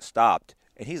truck stopped,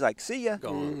 and he's like, "See ya."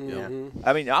 Gone. Yeah.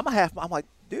 I mean, I'm like,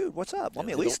 "Dude, what's up? Let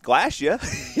me at they least glass you."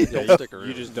 Don't stick around.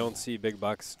 You just don't see big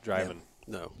bucks driving.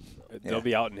 No. They'll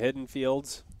be out in hidden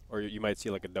fields, or you might see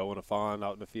like a doe and a fawn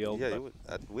out in the field. Yeah,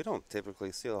 but- we don't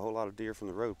typically see a whole lot of deer from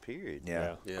the road, period.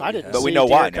 Yeah. Yeah, I didn't But see we know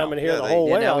deer why now. coming here Yeah, the they- whole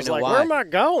Yeah, way. now I we was know like, why. where am I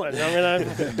going? I mean,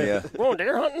 Yeah. we're going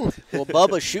deer hunting. Well,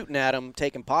 Bubba's shooting at him,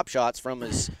 taking pop shots from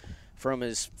his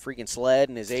freaking sled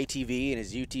and his ATV and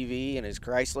his UTV and his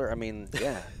Chrysler. I mean,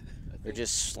 yeah, they're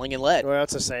just slinging lead. Well,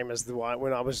 it's the same as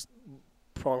when I was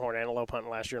pronghorn antelope hunting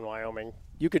last year in Wyoming.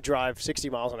 You could drive 60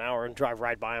 miles an hour and drive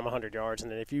right by them 100 yards,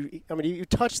 and then if you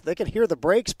touch, they could hear the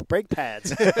brake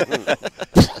pads.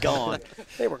 Gone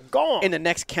They were gone. in the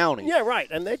next county. Yeah, right,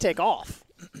 and they take off.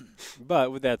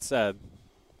 But with that said,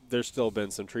 there's still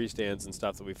been some tree stands and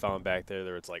stuff that we found back there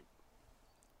where it's like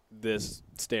this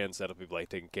stand setup would be like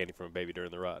taking candy from a baby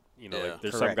during the rut. Yeah, like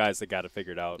there's some correct. guys that got it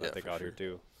figured out, Yeah, I think, for out sure. here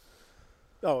too.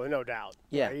 Oh, no doubt.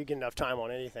 Yeah. You get enough time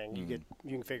on anything, you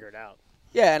can figure it out.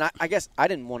 Yeah, and I guess I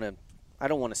don't want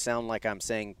to sound like I'm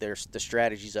saying the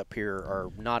strategies up here are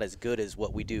not as good as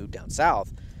what we do down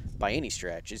south by any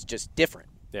stretch. It's just different.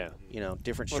 Yeah.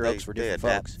 Different Well, strokes for they different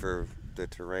adapt folks. for the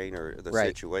terrain or the Right.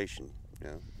 situation.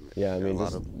 Yeah, I mean, a lot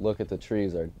just of look at the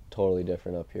trees are totally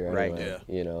different up here. Right.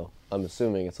 Anyway. I'm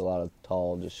assuming it's a lot of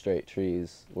tall, just straight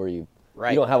trees where you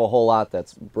Right. you don't have a whole lot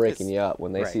that's breaking It's- you up.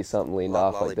 When they Right. see something leaned Lo-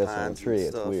 off like this on a lolly pines tree, and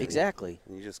it's stuff. weird. Exactly.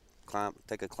 and you just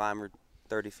take a climber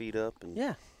 30 feet up and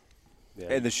Yeah. Yeah.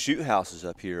 And the shoot houses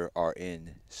up here are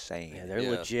insane. Yeah, they're Yeah.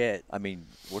 legit. I mean,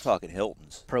 we're talking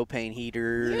Hiltons. Propane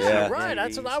heaters. Yeah. Right,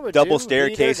 that's what I would Double do.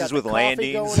 staircases Heater, got with the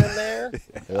coffee landings. going in there.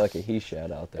 They're like a he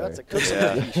shed out there. Got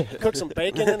to cook some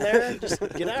bacon in there. Just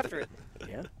get after it.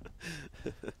 Yeah.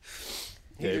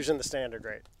 Heaters in the stand are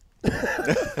great.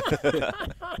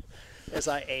 As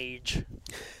I age.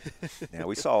 Yeah,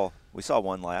 we saw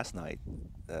one last night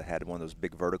that had one of those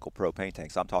big vertical propane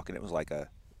tanks. I'm talking, it was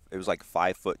like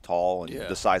 5 foot tall and Yeah.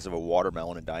 the size of a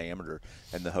watermelon in diameter,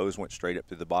 and the hose went straight up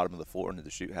through the bottom of the floor into the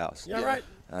shoot house. Yeah, Yeah. right.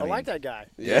 I I mean- like that guy.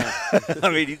 Yeah, I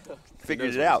mean, he figured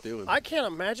Knows it what out. he's doing. I can't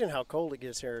imagine how cold it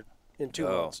gets here in 2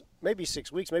 Oh. months. Maybe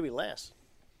 6 weeks, maybe less.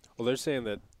 Well, they're saying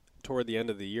that toward the end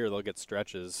of the year they'll get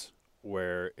stretches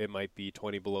where it might be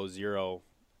 20 below zero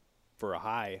for a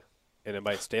high, and it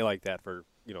might stay like that for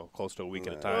close to a week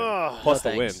at a time. Oh. Plus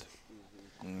No the thanks.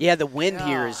 wind. Yeah, the wind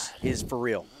here is for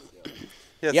real.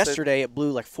 Yeah, so- Yesterday it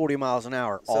blew like 40 miles an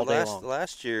hour all day long.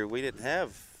 Last year we didn't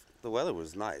have the weather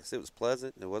was nice. It was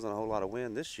pleasant. There wasn't a whole lot of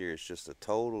wind. This year it's just a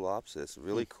total opposite. It's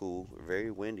really cool, very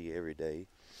windy every day.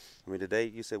 I mean, today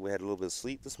you said we had a little bit of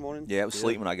sleep this morning. Yeah, it was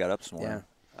sleep when I got up this morning. Yeah.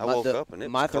 I woke up and it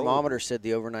my was cold. thermometer said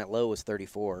the overnight low was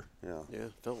 34. Yeah. Yeah,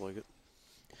 felt like it.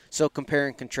 So compare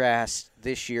and contrast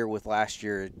this year with last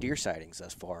year deer sightings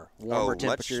thus far. Warmer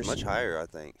temperatures much higher, I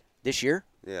think. this year.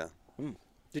 Yeah.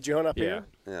 Did you hunt up Yeah. here?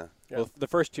 Yeah. Yeah. Well, the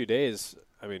first 2 days,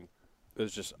 I mean, it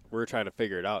was just we were trying to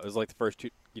figure it out. It was like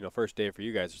the first day for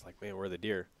you guys. It's like, man, where are the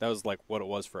deer? That was like what it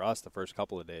was for us the first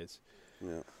couple of days.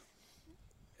 Yeah.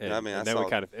 And, Yeah, I mean, and I then we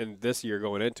saw- and this year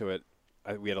going into it,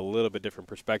 we had a little bit different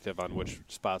perspective on which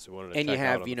spots we wanted to And check you out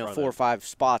have, on the front 4 or end. 5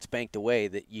 spots banked away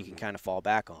that you can kind of fall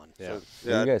back on. Yeah. So,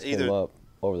 yeah, you guys either, came up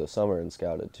over the summer and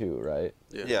scouted too, right?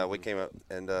 Yeah, we came up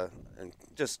and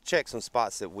just checked some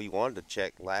spots that we wanted to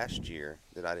check last year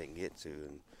that I didn't get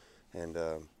to, and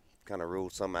kind of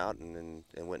ruled some out and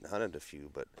went and hunted a few.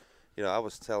 But I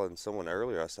was telling someone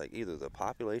earlier, I was like, either the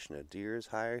population of deer is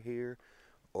higher here,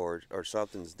 or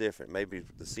something's different. Maybe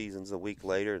the season's a week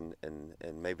later, and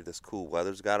maybe this cool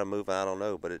weather's got to move. I don't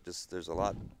know, but there's a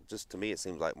lot. Just to me, it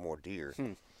seems like more deer.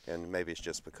 And maybe it's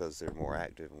just because they're more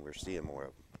active and we're seeing more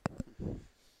of them.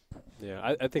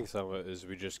 Yeah, I think some of it is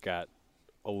we just got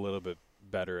a little bit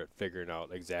better at figuring out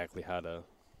exactly how to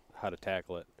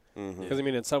tackle it. Because I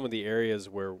mean, in some of the areas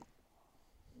where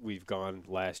we've gone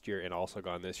last year and also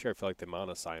gone this year, I feel like the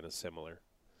amount of sign is similar.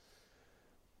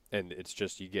 And it's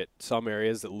just you get some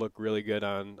areas that look really good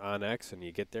on X, and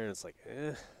you get there and it's like,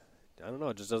 I don't know,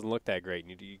 it just doesn't look that great.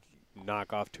 And you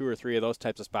knock off 2 or 3 of those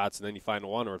types of spots, and then you find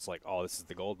one where it's like, oh, this is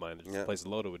the gold mine. This place is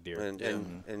loaded with deer.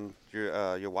 And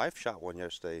your wife shot one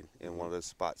yesterday in one of those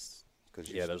spots.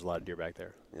 There's a lot of deer back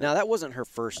there. Yeah. Now, that wasn't her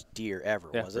first deer ever,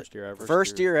 was it? First deer ever.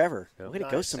 First deer ever. Yeah. Way to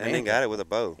go, Samantha. And then got it with a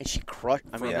bow. And she crushed.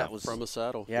 I mean, that was from a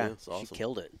saddle. Yeah, it's awesome. she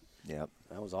killed it. Yep.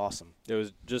 That was awesome. It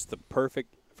was just the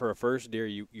perfect for a first deer.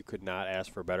 You could not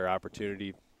ask for a better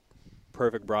opportunity.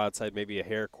 Perfect broadside, maybe a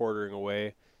hair quartering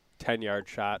away, 10-yard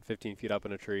shot, 15 feet up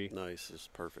in a tree. Nice, it's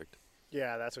perfect.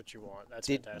 Yeah, that's what you want. That's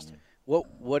fantastic. What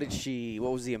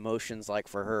was the emotions like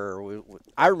for her?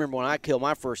 I remember when I killed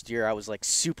my first deer, I was like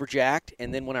super jacked,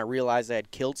 and then when I realized I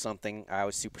had killed something, I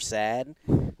was super sad.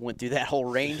 Went through that whole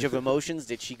range of emotions.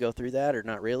 Did she go through that or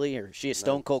not really? Or is she a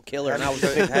stone cold killer and I was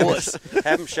a big wuss?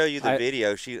 Have him show you the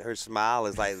video. Her smile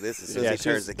is like this. As soon as he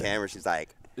turns the camera, she's like.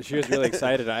 She was really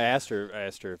excited. I asked her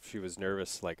if she was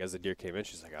nervous, like as the deer came in.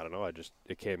 She's like, I don't know.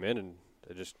 It came in and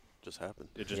it just happened.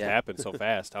 It just happened so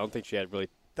fast. I don't think she had really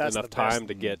That's enough time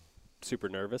to get super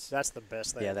nervous. That's the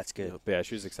best thing. Yeah, that's good. But yeah,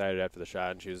 she was excited after the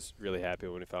shot, and she was really happy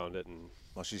when we found it. And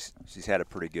well, she's had a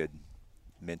pretty good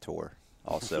mentor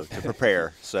also to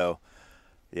prepare. So,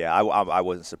 yeah, I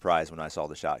wasn't surprised when I saw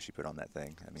the shot she put on that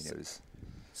thing. I mean, it was.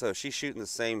 So she's shooting the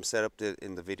same setup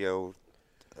in the video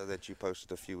that you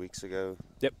posted a few weeks ago.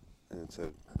 Yep. And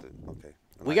so, okay.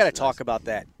 We got to talk about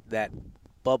that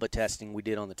Bubba testing we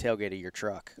did on the tailgate of your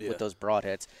truck with those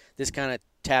broadheads. This kind of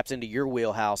taps into your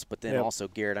wheelhouse, but then also,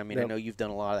 Garrett, I mean, I know you've done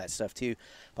a lot of that stuff too,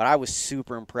 but I was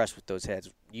super impressed with those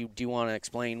heads. Do you want to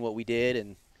explain what we did?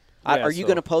 And are you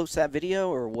going to post that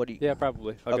video, or what do you? Yeah,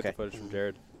 probably. I'll get the footage from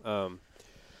Jared.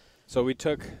 So we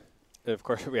took, of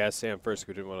course, we asked Sam first.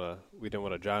 We didn't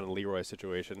want a John and Leroy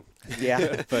situation.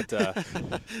 Yeah. But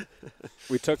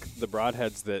we took the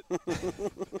broadheads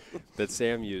that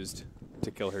Sam used to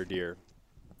kill her deer.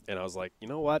 And I was like, you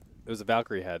know what? It was a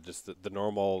Valkyrie head, just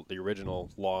the original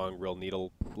long, real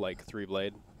needle-like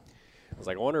 3-blade. I was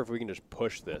like, I wonder if we can just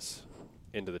push this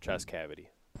into the chest cavity.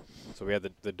 So we had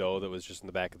the doe that was just in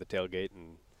the back of the tailgate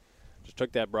and just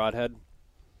took that broadhead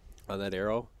on that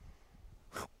arrow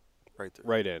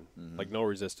right in, like no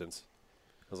resistance.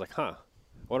 I was like, I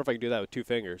wonder if I can do that with 2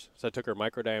 fingers. So I took her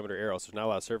micro-diameter arrow, so there's not a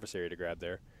lot of surface area to grab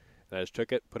there. And I just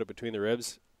took it, put it between the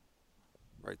ribs,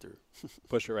 right through.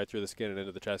 Push it right through the skin and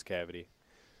into the chest cavity.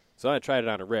 So then I tried it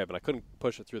on a rib, and I couldn't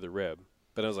push it through the rib.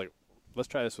 But I was like, let's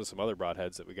try this with some other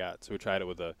broadheads that we got. So we tried it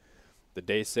with the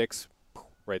Day 6,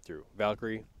 right through.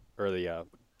 Valkyrie, or the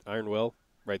Iron Will,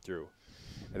 right through.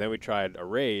 And then we tried a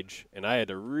Rage, and I had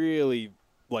to really,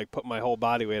 put my whole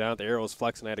body weight on it. The arrow was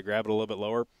flexing. I had to grab it a little bit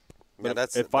lower. But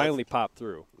it finally popped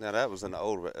through. Now, that was an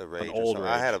old Rage. Rage.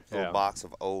 I had a little box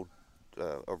of old,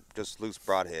 or just loose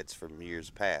broadheads from years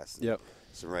past. Yep.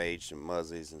 Some Rage, some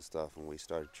Muzzies and stuff, and we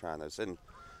started trying those. And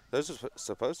those are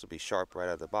supposed to be sharp right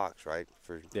out of the box, right,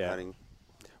 for hunting?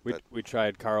 We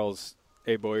tried Carl's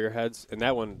A. Boyer heads, and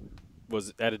that one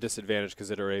was at a disadvantage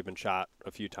because it had already been shot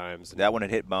a few times. That one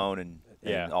had hit bone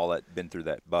and all that been through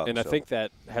that buck. And I think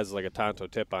that has like a Tonto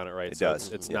tip on it, right? It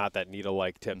does. It's not that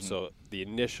needle-like tip. So the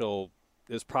initial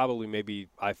is probably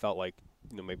I felt like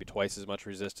maybe twice as much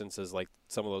resistance as like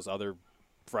some of those other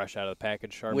fresh out of the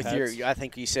package sharp heads. I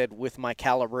think you said with my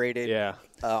calibrated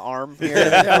arm here,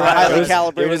 highly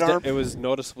calibrated arm. It was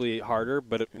noticeably harder,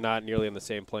 but not nearly in the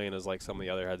same plane as like some of the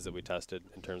other heads that we tested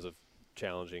in terms of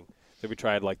challenging. So we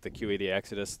tried like the Q80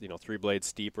 Exodus, 3-blade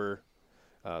steeper,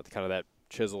 kind of that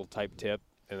chisel type tip,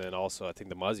 and then also I think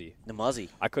the Muzzy. The Muzzy.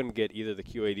 I couldn't get either the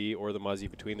Q80 or the Muzzy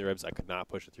between the ribs. I could not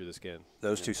push it through the skin.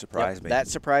 Those two surprised me. That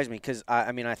surprised me because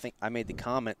I think I made the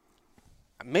comment.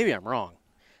 Maybe I'm wrong.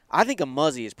 I think a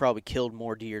Muzzy has probably killed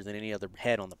more deer than any other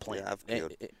head on the planet. Yeah, I've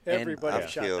killed. Everybody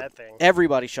shot that thing.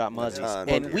 Everybody shot Muzzies,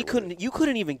 and you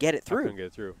couldn't even get it through. I couldn't get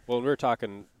it through. Well, we were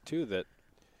talking too that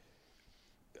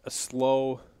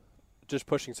just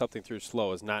pushing something through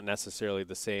slow is not necessarily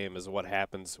the same as what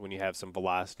happens when you have some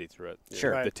velocity through it.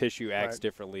 Sure, the tissue acts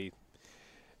differently,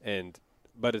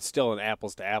 but it's still an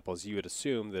apples to apples. You would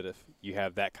assume that if you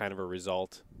have that kind of a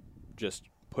result, just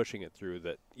pushing it through,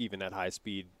 that even at high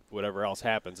speed, whatever else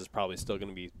happens is probably still going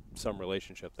to be some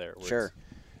relationship there. Sure.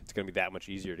 It's going to be that much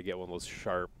easier to get one of those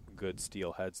sharp, good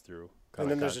steel heads through.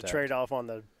 And then there's a trade-off on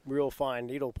the real fine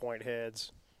needle point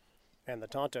heads. and the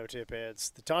Tonto tip heads.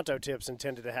 The Tonto tip's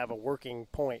intended to have a working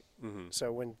point. Mm-hmm.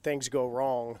 So when things go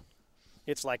wrong,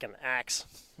 it's like an axe.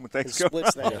 When It things go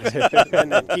splits things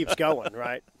and then keeps going,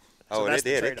 right? Oh, So and that's it the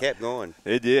did. It trade-off. kept going.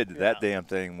 It did. That Yeah. damn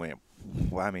thing went.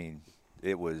 Well, I mean,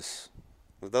 it was.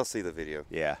 Well, they'll see the video.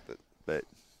 Yeah, But- but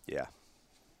yeah.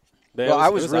 But Well, I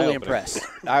was it really eye-opening. impressed.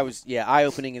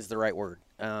 Eye-opening is the right word.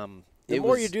 The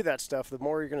more you do that stuff, the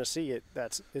more you're going to see it.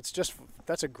 That's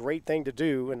a great thing to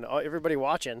do. And everybody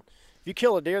watching, if you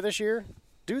kill a deer this year,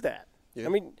 do that. Yeah. I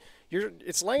mean,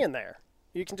 it's laying there.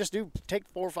 You can just take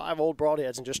 4 or 5 old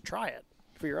broadheads and just try it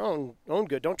for your own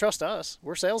good. Don't trust us.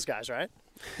 We're sales guys, right?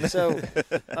 So,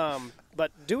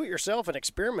 but do it yourself and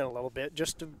experiment a little bit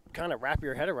just to kind of wrap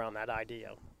your head around that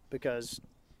idea. Because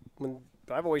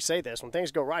I've always say this, when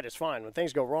things go right, it's fine. When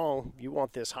things go wrong, you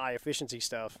want this high efficiency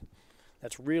stuff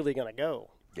that's really going to go.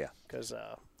 Yeah. Because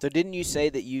So didn't you say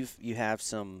that you have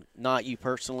some, not you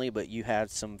personally, but you had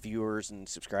some viewers and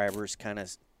subscribers kind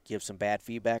of give some bad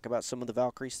feedback about some of the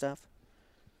Valkyrie stuff?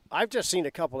 I've just seen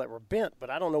a couple that were bent, but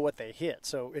I don't know what they hit.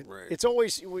 So Right. it's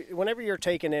always, whenever you're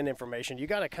taking in information, you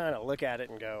got to kind of look at it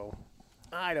and go,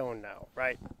 I don't know,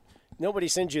 right? Nobody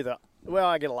sends you well,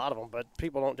 I get a lot of them, but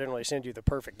people don't generally send you the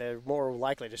perfect. They're more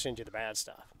likely to send you the bad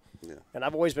stuff. Yeah. And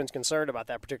I've always been concerned about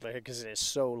that particular hit because it is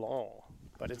so long.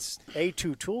 But it's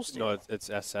A2 tool steel No, it's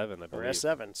S7, I or believe.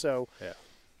 S7. So Yeah.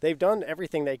 they've done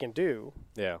everything they can do.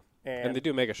 Yeah. And, And they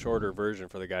do make a shorter version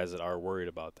for the guys that are worried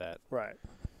about that. Right.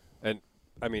 And,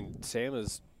 I mean, Sam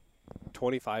is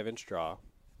 25-inch draw,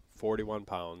 41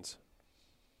 pounds.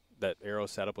 That arrow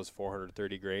setup was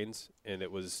 430 grains, and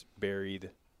it was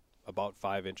buried about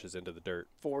 5 inches into the dirt,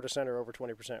 Forward to center over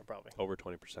 20% probably. over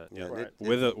 20%. Yeah, Right.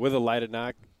 With a lighted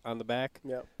knock on the back.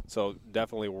 Yep. So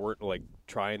definitely weren't like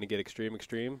trying to get extreme,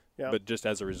 Yep. but just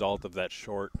as a result of that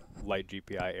short, light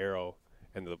GPI arrow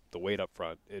and the weight up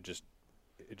front, it just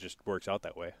works out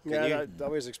that way. Yeah, I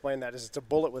always explain that as it's a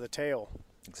bullet with a tail.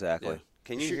 Exactly.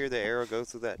 Can you hear the arrow go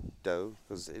through that doe?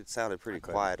 Because it sounded pretty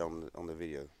quiet on the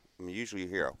video. I mean, usually you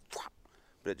hear a whop,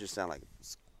 but it just sounded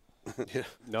like.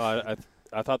 No,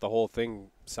 I thought the whole thing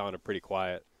sounded pretty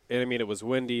quiet. And I mean, it was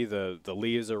windy. The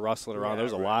leaves are rustling around. Yeah, There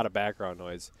was a right. lot of background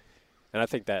noise. And I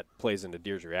think that plays into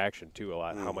deer's reaction, too, a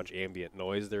lot, how much ambient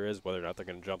noise there is, whether or not they're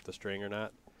going to jump the string or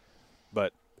not.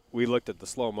 But we looked at the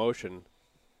slow motion.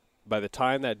 By the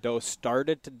time that doe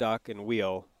started to duck and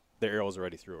wheel, the arrow was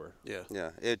already through her. Yeah.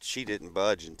 Yeah, she didn't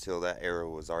budge until that arrow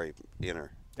was already in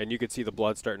her. And you could see the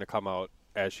blood starting to come out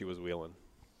as she was wheeling.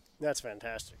 That's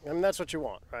fantastic. I mean, that's what you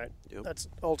want, right? Yep. That's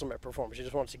ultimate performance. You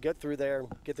just want to get through there,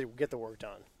 get the work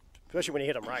done, especially when you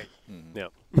hit them right. Yeah.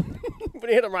 When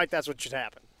you hit them right, that's what should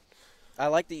happen. I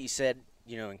like that you said,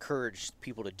 encourage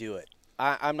people to do it.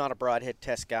 I'm not a broadhead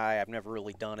test guy. I've never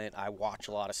really done it. I watch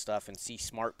a lot of stuff and see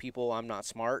smart people. I'm not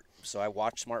smart, so I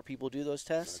watch smart people do those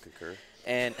tests. I concur.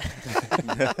 And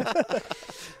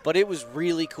but it was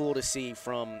really cool to see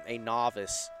from a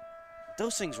novice.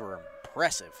 Those things were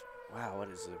impressive. Wow, what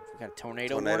is it? We got a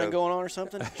tornado warning going on or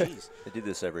something? Jeez. They do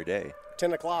this every day.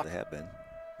 10 o'clock. They have been.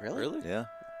 Really? Yeah.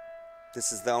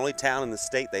 This is the only town in the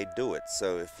state they do it.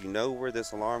 So if you know where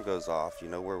this alarm goes off, you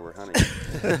know where we're hunting.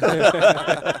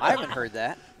 I haven't heard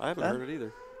that. I haven't heard it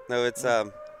either. No, it's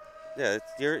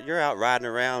you're out riding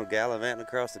around, gallivanting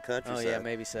across the country. Oh, so yeah,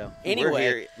 maybe so. we're Anyway,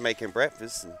 here making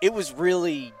breakfast, and it was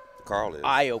really Carl is.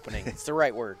 eye-opening. It's the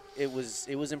right word. It was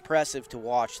impressive to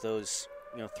watch those,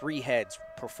 3 heads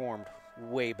performed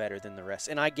way better than the rest.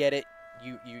 And I get it.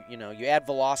 You add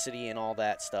velocity and all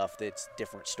that stuff. That's a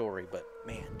different story. But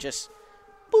man, just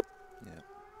boop. Yeah.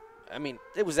 I mean,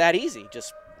 it was that easy,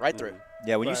 just right through.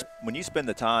 Yeah, when Right. when you spend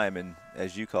the time and,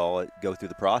 as you call it, go through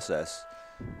the process,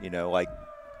 like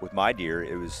with my deer,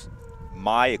 it was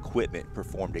my equipment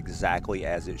performed exactly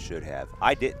as it should have.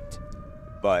 I didn't,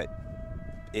 but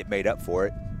it made up for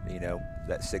it.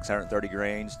 That 630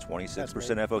 grains,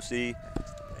 26% FOC.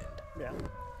 Yeah.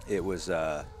 It was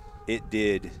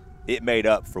it made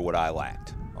up for what I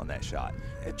lacked on that shot.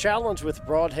 The challenge with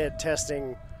broadhead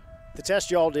testing, the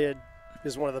test y'all did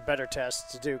is one of the better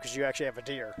tests to do because you actually have a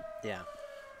deer. Yeah.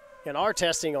 In our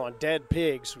testing on dead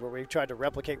pigs, where we tried to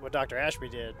replicate what Dr. Ashby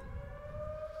did,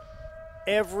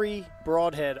 every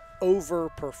broadhead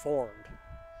overperformed.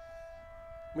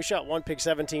 We shot one pig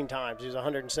 17 times. He was a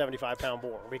 175-pound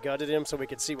boar. We gutted him so we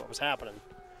could see what was happening.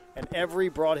 And every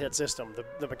broadhead system,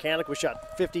 the mechanic, we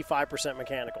shot 55%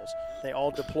 mechanicals. They all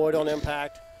deployed on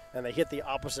impact, and they hit the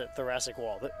opposite thoracic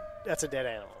wall. That's a dead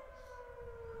animal.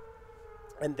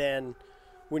 And then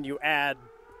when you add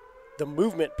the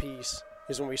movement piece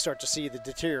is when we start to see the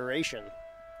deterioration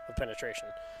of penetration.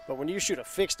 But when you shoot a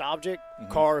fixed object,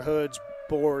 car hoods,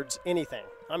 boards, anything.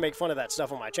 I make fun of that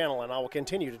stuff on my channel, and I will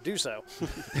continue to do so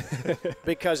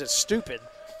because it's stupid.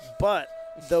 But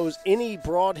any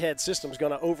broadhead system is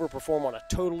going to overperform on a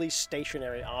totally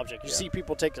stationary object. You see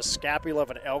people take the scapula of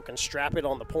an elk and strap it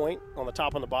on the point, on the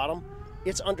top and the bottom.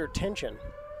 It's under tension.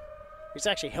 It's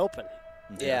actually helping.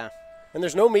 Yeah. And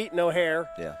there's no meat, no hair.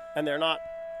 Yeah. And they're not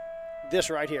this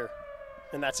right here.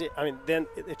 And that's it. I mean, then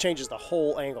it changes the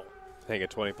whole angle. Hang a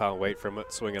 20-pound weight from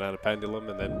it, swing it on a pendulum,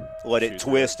 and then Let it shoot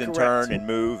twist and Correct. turn and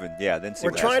move, and then see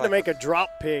We're what trying to happens. make a drop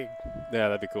pig. Yeah,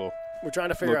 that'd be cool. We're trying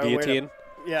to figure out Little a way to, guillotine.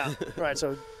 yeah, right.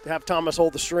 So have Thomas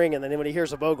hold the string, and then when he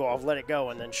hears the bow go off, let it go,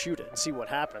 and then shoot it and see what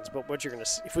happens. But what you're going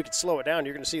to, if we could slow it down,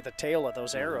 you're going to see the tail of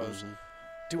those arrows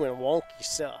doing wonky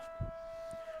stuff.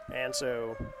 And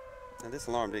so, And this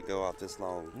alarm didn't go off this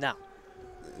long No.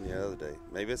 the other day.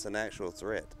 Maybe it's an actual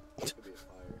threat.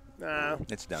 nah,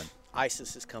 It's done.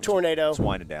 ISIS is coming. tornado. It's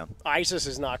winding down. ISIS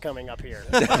is not coming up here.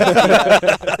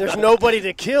 There's nobody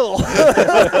to kill,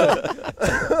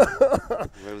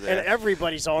 Maybe and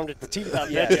everybody's armed at the teeth.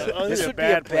 Oh, This would be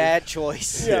a bad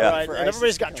choice. Yeah, Yeah. right. for And ISIS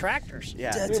everybody's to got come. tractors.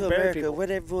 Yeah. Dead We to bury America. people.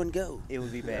 Where'd everyone go? It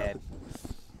would be bad.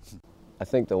 I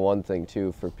think the one thing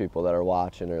too for people that are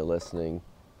watching or listening,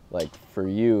 like for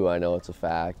you, I know it's a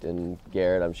fact, and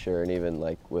Garrett, I'm sure, and even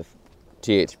like with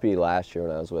THP last year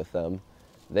when I was with them,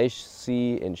 they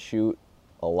see and shoot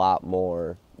a lot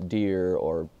more deer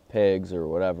or pigs or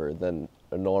whatever than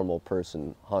a normal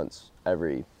person hunts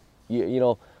every year. You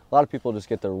know, a lot of people just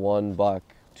get their $1,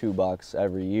 $2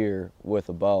 every year with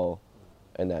a bow,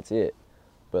 and that's it.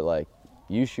 But like,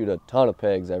 you shoot a ton of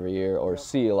pigs every year or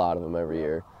see a lot of them every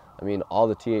year. I mean, all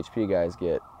the THP guys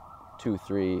get 2,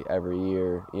 3 every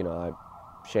year. You know,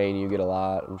 Shane, you get a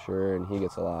lot, I'm sure, and he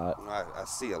gets a lot. I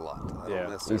see a lot. I Yeah. don't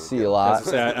You necessarily see get a lot,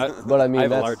 Say, but I mean, I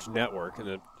have a that's, large network,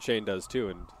 and Shane does too,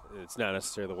 and it's not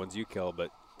necessarily the ones you kill, but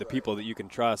the people that you can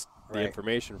trust the Right.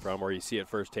 information from, or you see it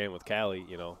firsthand with Callie,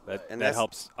 you know, that And that that's-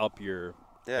 helps up your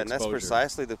Yeah, and that's exposure.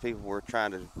 precisely the people we're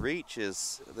trying to reach.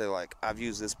 Is they're like, I've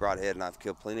used this broadhead and I've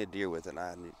killed plenty of deer with it, and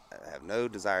I have no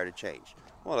desire to change.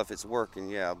 Well, if it's working,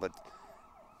 yeah, but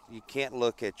you can't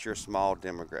look at your small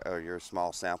or your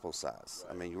small sample size.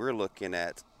 I mean, we're looking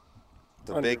at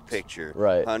the big Hundreds. picture,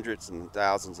 Right. hundreds and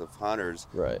thousands of hunters,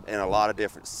 Right. in a lot of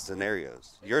different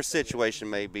scenarios. Your situation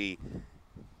may be,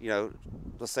 you know,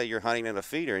 let's say you're hunting in a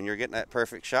feeder and you're getting that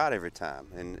perfect shot every time,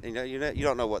 and you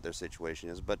don't know what their situation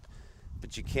is, but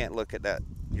you can't look at that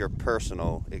your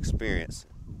personal experience,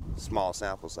 small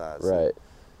sample size. right.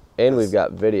 And we've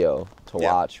got video to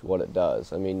Yeah. watch what it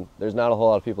does. I mean, there's not a whole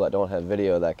lot of people that don't have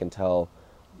video that can tell,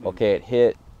 okay, it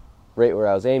hit right where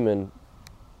I was aiming,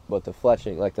 but the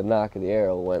fletching, like the knock of the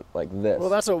arrow went like this. Well,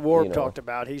 that's what Ward you know. talked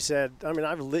about. He said, I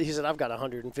mean, he said, I've got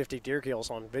 150 deer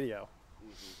kills on video.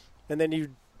 And then you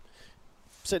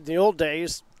said in the old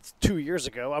days, 2 years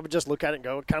ago, I would just look at it and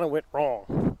go, it kind of went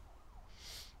wrong.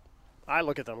 I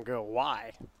look at them and go,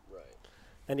 why? Right.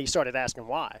 And he started asking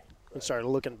why and started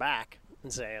looking back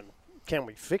and saying, can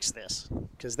we fix this?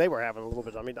 Because they were having a little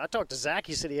bit. I mean, I talked to Zach.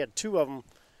 He said he had 2 of them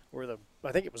where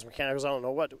I think it was mechanicals, I don't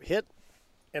know what, hit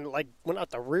and like went out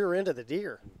the rear end of the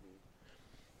deer.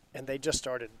 And they just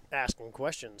started asking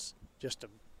questions.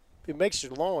 It makes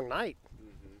your long night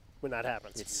when that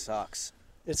happens. It sucks.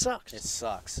 It sucks. It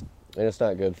sucks. And it's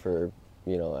not good for,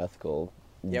 ethical.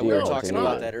 Yeah, deer we were hunting talking either.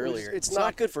 about that earlier. It's It's not-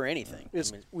 not good for anything. I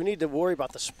mean, We need to worry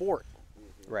about the sport,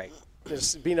 right.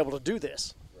 is being able to do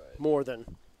this more than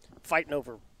fighting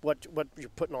over what you're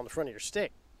putting on the front of your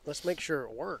stick. Let's make sure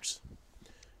it works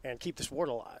and keep the sport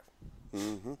alive.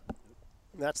 Mm-hmm.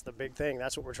 That's the big thing.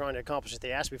 That's what we're trying to accomplish at the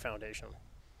Aspie Foundation.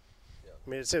 I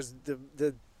mean, it says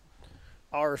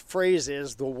our phrase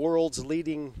is the world's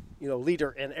leading,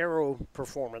 leader in arrow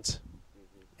performance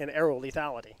and arrow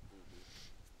lethality.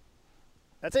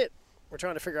 That's it. We're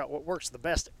trying to figure out what works the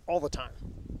best all the time.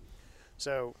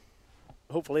 So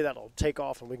hopefully that'll take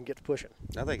off and we can get to pushing.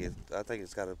 I think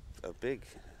it's got a big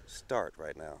start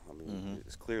right now. I mean,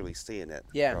 it's clearly seeing it.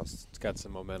 Yeah. across- It's got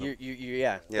some momentum.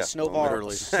 Yeah, The snowball.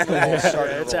 literally. snowball's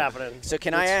starting to It's roll. happening. So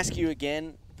can I ask you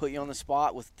again, put you on the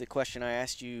spot with the question I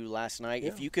asked you last night?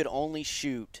 If Yeah. you could only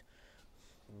shoot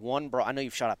one I know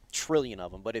you've shot a trillion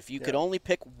of them, but if you could Yeah. only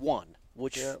pick one,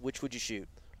 which Yeah. would you shoot?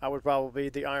 I would probably be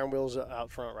the Iron Wheels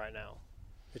out front right now.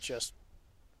 It's just,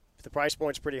 if the price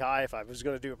point's pretty high, if I was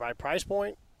going to do it by price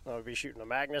point, I would be shooting a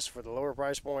Magnus for the lower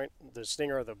price point, the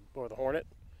Stinger or the Hornet.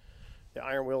 The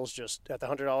Iron Wheels just at the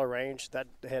 $100 range. That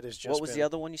head is just. What was the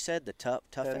other one you said? The tough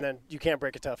And head? then you can't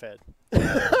break a tough head.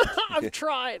 I've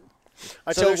tried.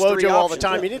 I So tell there's three Wojo all the options,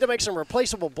 time, yeah. you need to make some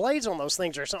replaceable blades on those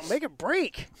things or something. Make it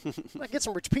break. Like get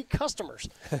some repeat customers.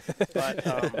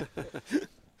 But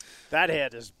that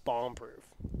head is bomb proof.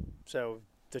 So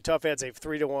the tough heads, they've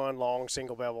 3-to-1, long,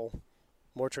 single bevel,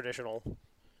 more traditional.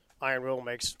 Iron Will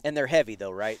makes. And they're heavy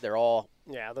though, right? They're all.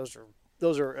 Yeah,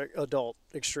 those are adult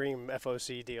extreme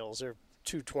FOC deals. They're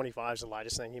 225 is the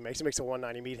lightest thing he makes. He makes a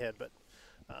 190 meathead, but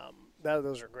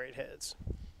those are great heads.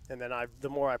 And then the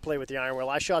more I play with the Iron Will,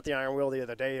 I shot the Iron Will the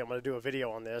other day. I'm going to do a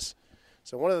video on this.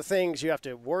 So one of the things you have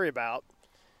to worry about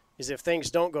is if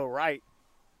things don't go right,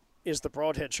 is the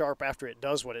broadhead sharp after it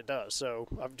does what it does. So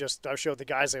I showed the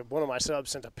guys that one of my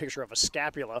subs sent a picture of a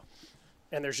scapula,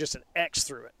 and there's just an X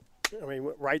through it. I mean,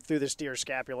 went right through this deer's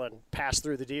scapula and passed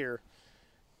through the deer.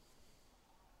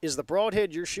 Is the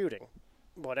broadhead you're shooting,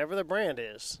 whatever the brand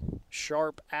is,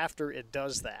 sharp after it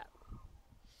does that?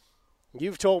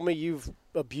 You've told me you've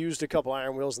abused a couple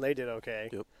Iron Wills and they did okay.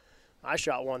 Yep. I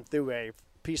shot one through a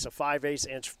piece of 5/8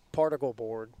 inch particle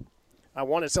board. I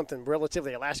wanted something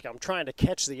relatively elastic. I'm trying to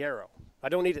catch the arrow. I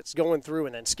don't need it going through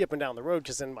and then skipping down the road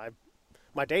because then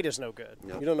my data's no good.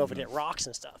 Yep. You don't know if it hit rocks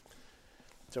and stuff.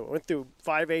 So it went through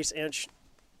 5/8 inch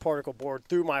particle board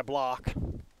through my block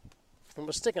and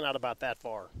was sticking out about that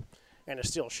far, and it's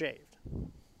still shaved.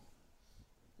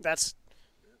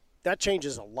 That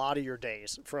changes a lot of your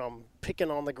days, from picking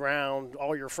on the ground,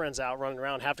 all your friends out running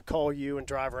around, have to call you and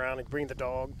drive around and bring the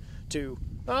dog, to,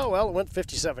 oh, well, it went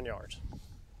 57 yards.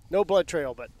 No blood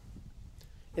trail, but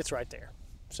it's right there.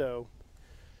 So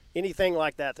anything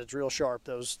like that that's real sharp,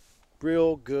 those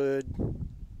real good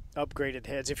upgraded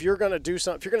heads. If you're going to do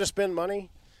something, if you're going to spend money,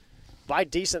 buy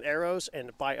decent arrows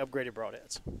and buy upgraded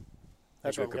broadheads.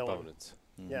 That's what I'm going. components.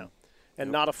 Yeah.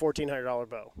 And not a $1,400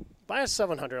 bow. Buy a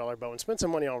 $700 bow and spend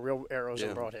some money on real arrows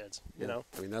and broadheads. You know.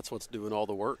 I mean, that's what's doing all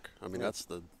the work. I mean, that's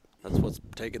what's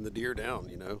taking the deer down.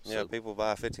 You know. Yeah, So, people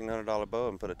buy a $1,500 bow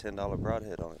and put a $10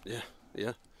 broadhead on it.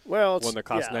 yeah. Well, it's, One that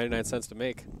costs 99 cents to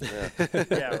make. Yeah.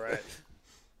 yeah, right.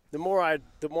 The more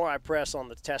I press on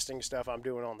the testing stuff I'm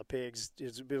doing on the pigs,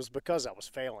 it was because I was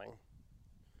failing.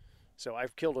 So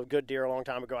I've killed a good deer a long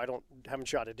time ago. Haven't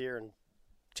shot a deer in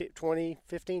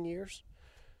 15 years.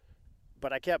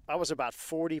 But I was about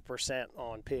 40%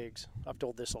 on pigs. I've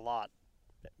told this a lot.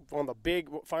 On the big,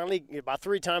 finally, about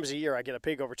 3 times a year, I get a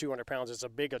pig over 200 pounds. It's a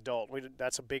big adult.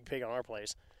 That's a big pig on our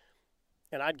place.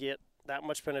 And I'd get that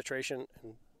much penetration,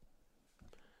 and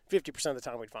 50% of the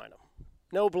time we'd find them.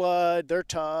 No blood, they're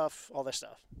tough, all this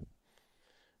stuff.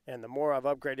 And the more I've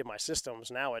upgraded my systems,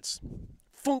 now it's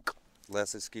funk,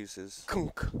 Less excuses,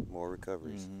 kunk. more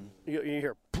recoveries. You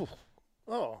hear, poof.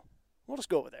 Oh, we'll just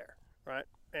go over there, right?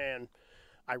 And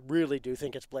I really do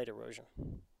think it's blade erosion.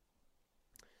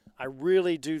 I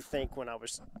really do think when I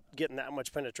was getting that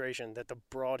much penetration that the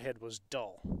broadhead was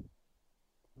dull.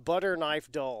 Butter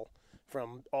knife dull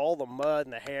from all the mud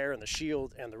and the hair and the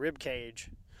shield and the rib cage.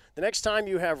 The next time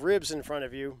you have ribs in front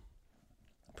of you,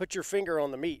 put your finger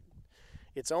on the meat.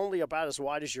 It's only about as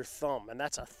wide as your thumb, and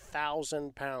that's a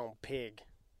 1,000-pound pig.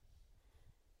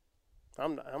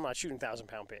 I'm not shooting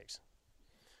 1,000-pound pigs.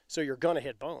 So you're going to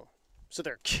hit bone. So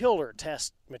they're killer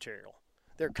test material.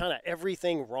 They're kind of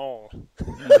everything wrong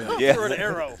for an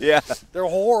arrow. Yeah. They're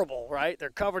horrible, right? They're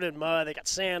covered in mud. They got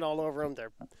sand all over them.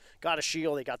 They've got a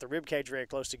shield. They got the rib cage very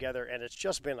close together, and it's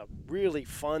just been a really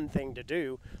fun thing to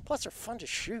do. Plus, they're fun to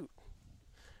shoot,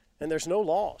 and there's no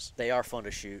laws. They are fun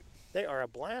to shoot. They are a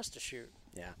blast to shoot.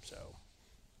 Yeah. So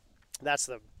that's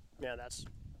my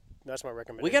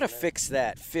recommendation. We got to there. fix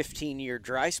that 15-year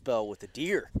dry spell with the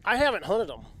deer. I haven't hunted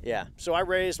them. Yeah. So I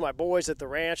raised my boys at the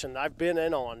ranch, and I've been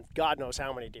in on God knows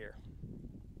how many deer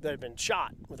that have been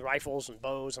shot with rifles and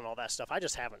bows and all that stuff. I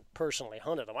just haven't personally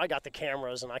hunted them. I got the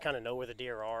cameras, and I kind of know where the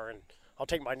deer are, and I'll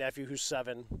take my nephew who's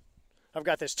 7. I've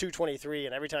got this 223,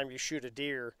 and every time you shoot a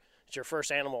deer, it's your first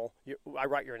animal, I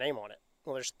write your name on it.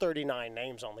 Well, there's 39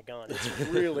 names on the gun. It's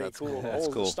really cool. That's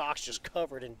The cool. stock's just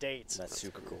covered in dates. That's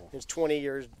super cool. It's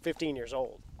 15 years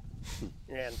old.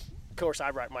 And, of course,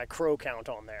 I write my crow count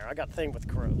on there. I got a thing with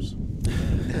crows. Me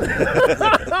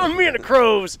and the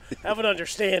crows have an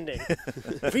understanding.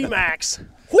 VMAX.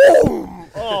 Whoom!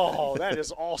 Oh, that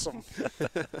is awesome.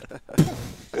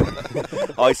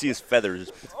 All I see is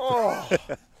feathers. Oh,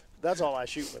 that's all I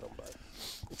shoot with them, but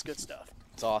it's good stuff.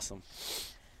 It's awesome.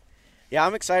 Yeah,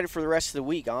 I'm excited for the rest of the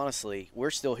week, honestly.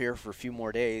 We're still here for a few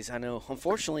more days. I know,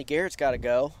 unfortunately, Garrett's got to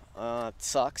go. It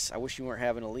sucks. I wish you weren't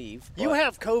having to leave. You but-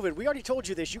 have COVID. We already told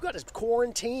you this. You got to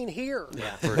quarantine here.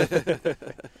 Yeah. For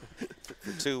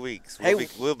 2 weeks.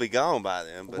 We'll be gone by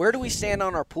then. But, Where do we stand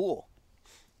on our pool?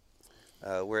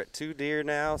 we're at 2 deer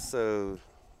now, so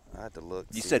I had to look.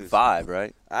 You see said who's- 5,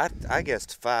 right? I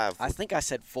guessed 5. I think I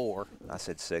said 4. I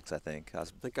said 6, I think. I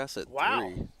think I said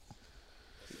Wow. 3.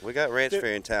 We got Ranch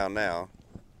Fair in town now.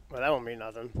 Well, that won't mean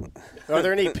nothing. Are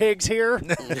there any pigs here?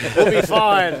 We'll be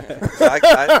fine.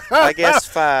 I guess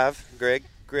 5. Greg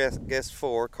guessed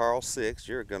 4. Carl 6.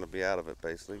 You're going to be out of it,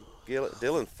 basically.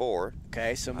 Dylan 4.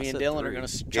 Okay, so me and said Dylan 3. are going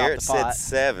to chop Garrett the pot.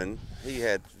 said 7. He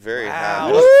had very Wow. high.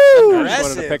 I just wanted to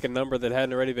Aggressive. pick a number that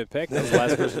hadn't already been picked. That was the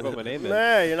last person to put my name in.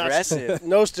 Nah, you're not. Aggressive.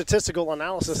 No statistical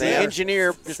analysis The Sam- there.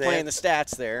 engineer just Sam- playing the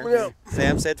stats there. Yeah.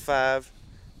 Sam said 5.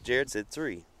 Jared said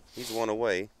 3. He's 1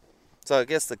 away. So I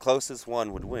guess the closest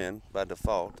one would win by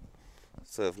default.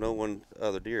 So if no one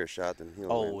other deer is shot, then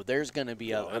he'll Oh, win. there's going to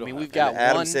be a. I it'll mean, have we've to. got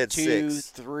Adam 1, said 2, 6.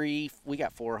 3. We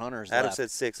got 4 hunters Adam left.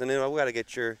 said 6. And then we got to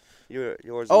get yours and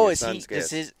Oh, your is son's he?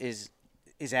 guess.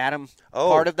 Is Adam Oh,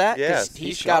 part of that? 'Cause yes.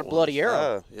 he's He got shot a bloody one.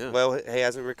 arrow. Yeah. Well, he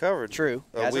hasn't recovered. True.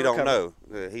 We Hasn't don't recovered.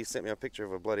 know. He sent me a picture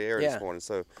of a bloody arrow Yeah. this morning.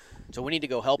 So, So we need to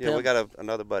go help yeah, him. we got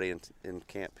another buddy in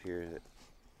camp here.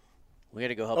 We got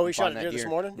to go help Oh, him he shot find a that deer deer. this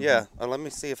morning? Yeah, let me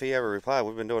see if he ever replied.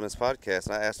 We've been doing this podcast,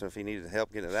 and I asked him if he needed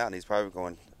help getting it out, and he's probably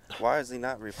going, why is he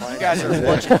not replying? You guys are a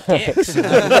bunch of dicks.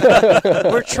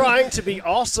 We're trying to be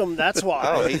awesome. That's why.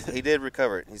 Oh, he did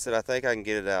recover it. He said, I think I can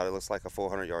get it out. It looks like a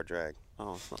 400-yard drag.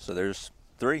 Oh, it's not- So there's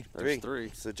 3. there's 3.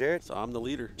 So, Jared? So I'm the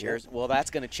leader. Jared's- well, that's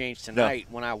going to change tonight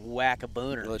when I whack a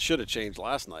booner. Well, it should have changed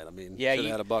last night. I mean, Yeah, should have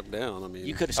you- had a buck down. I mean,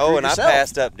 You could have screwed Oh, and yourself. I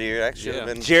passed up deer. That should have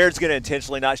Yeah. been. Jared's going to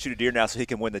intentionally not shoot a deer now so he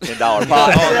can win the $10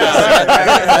 pot.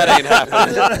 that ain't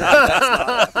happening.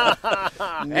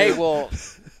 Hey, well,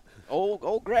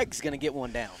 old Greg's going to get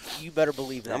one down. You better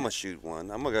believe that. I'm going to shoot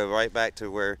one. I'm going to go right back to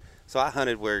where. So I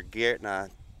hunted where Garrett and I,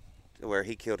 where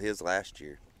he killed his last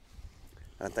year.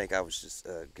 I think I was just,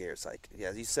 Garrett's like,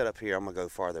 yeah, you set up here, I'm going to go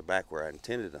farther back where I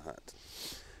intended to hunt.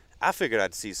 I figured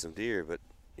I'd see some deer, but,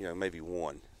 maybe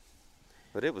one.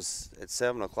 But it was, at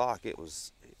 7 o'clock, it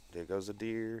was, there goes a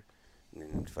deer. And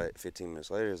then 15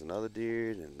 minutes later, there's another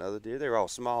deer and another deer. They were all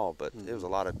small, but there was a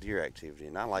lot of deer activity,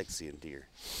 and I like seeing deer.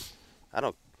 I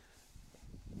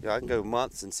can go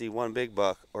months and see one big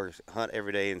buck or hunt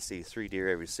every day and see 3 deer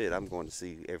every sit. I'm going to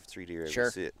see 3 deer every Sure.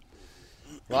 sit.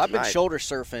 Well, I've been Tonight- shoulder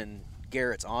surfing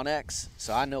Garrett's Onyx,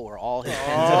 so I know where all his pins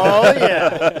Oh, are.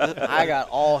 yeah. I got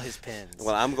all his pins.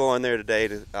 Well, I'm going there today.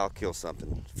 I'll kill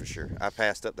something for sure. I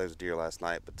passed up those deer last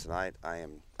night, but tonight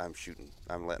I'm shooting.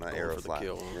 I'm letting an arrow for the fly.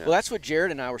 kill, huh? Yeah. Well, that's what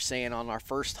Jared and I were saying on our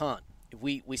first hunt.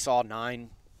 We saw 9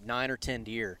 or 10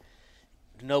 deer,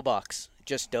 no bucks,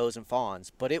 just does and fawns.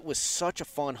 But it was such a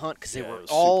fun hunt because they Yeah, it were was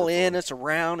all super in fun. us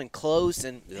around and close,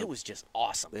 and Yep. it was just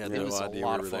awesome. They had it no was idea a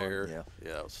lot we of were fun. there. Yeah.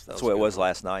 Yeah, that was That's what it good. was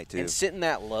last night, too. And sitting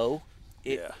that low,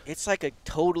 Yeah. it's like a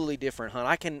totally different hunt.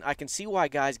 I can see why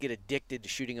guys get addicted to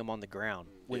shooting them on the ground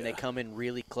when they Yeah. come in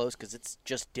really close because it's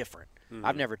just different.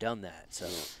 I've never done that, so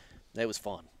that was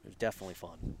fun. It was definitely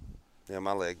fun. Yeah,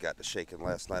 my leg got to shaking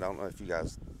last night. I don't know if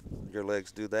your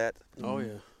legs do that. Oh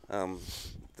yeah.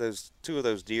 Those 2 of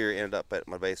those deer ended up at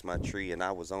my base of my tree, and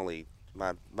I was only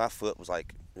my foot was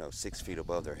like 6 feet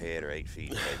above their head or 8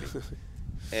 feet maybe,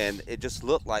 and it just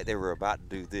looked like they were about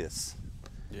to do this,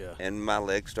 Yeah. and my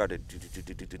legs started. Yeah,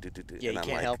 and you I'm can't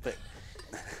like, help it.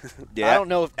 Yeah. I don't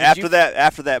know if after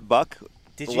that buck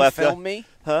Did you left film me?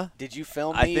 Huh? Did you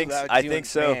film me? I think about doing-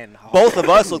 so. Man, oh, Both of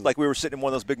us looked like we were sitting in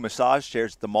one of those big massage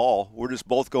chairs at the mall. We're just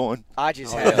both going. I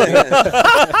just had total.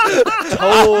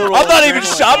 I'm not even.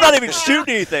 adrenaline. I'm not even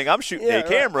shooting anything. I'm shooting a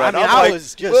camera. I and mean, I'm I like,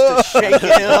 was just shaking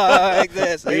like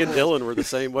this. Me It and was- Dylan were the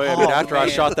same way. I Oh, mean, after I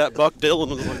man. shot that buck, Dylan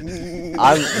was like,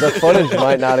 The footage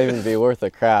might not even be worth a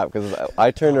crap because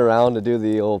I turned around to do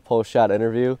the old post-shot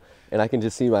interview, and I can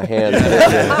just see my hands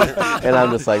shaking, and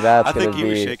I'm just like, that's I going think to he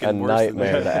was be shaking a worse than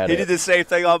nightmare me. to edit. he did the same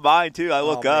thing on mine too. I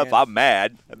look up. man. I'm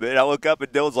mad. Then I look up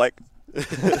and Dylan's like,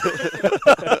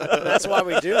 That's why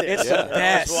we do this. It's the best.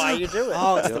 That's why you do it.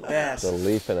 Oh, it's the best. The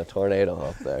leaf in a tornado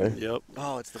up there. "Yep."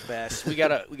 Oh, it's the best. We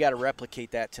gotta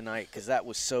replicate that tonight because that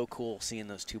was so cool seeing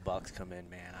those 2 bucks come in,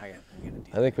 man. I'm gonna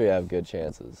do I think we have good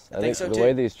chances. I think so, the too.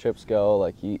 way these trips go,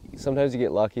 like sometimes you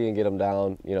get lucky and get them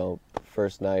down,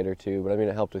 first night or 2. But I mean,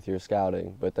 it helped with your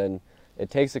scouting. But then it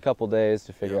takes a couple days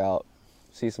to figure out,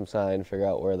 see some sign, figure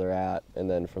out where they're at, and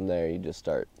then from there you just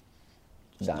start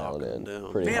dialing knocking in them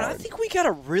down. pretty Man, hard. I think we got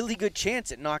a really good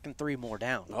chance at knocking 3 more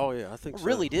down. Oh yeah, I think I so.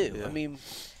 really do. Yeah. I mean,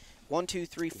 1, 2,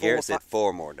 3, 4, Garrett said 5,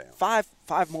 4 more down.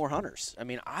 five more hunters. I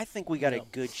mean, I think we got a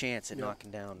good chance at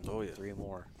knocking down Oh, yeah. 3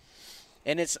 more.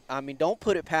 And don't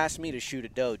put it past me to shoot a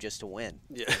doe just to win.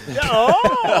 yeah.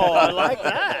 Oh, I like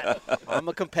that. I'm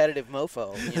a competitive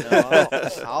mofo.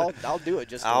 I'll do it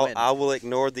just to win. I will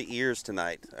ignore the ears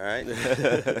tonight. All right.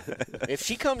 If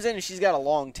she comes in and she's got a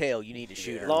long tail, you need to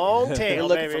shoot her. Long You're tail,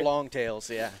 looking baby. for long tails,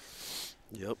 yeah.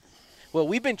 Yep. Well,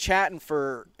 we've been chatting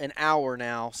for an hour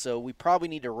now, so we probably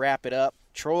need to wrap it up.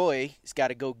 Troy's got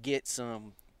to go get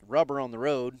some rubber on the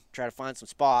road, try to find some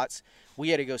spots. We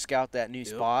had to go scout that new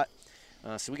spot.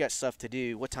 So we got stuff to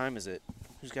do. What time is it?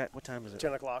 What time is it?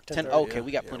 10 o'clock, 10. 10:30. Okay,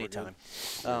 we got plenty of time.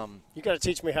 You got to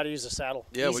teach me how to use the saddle.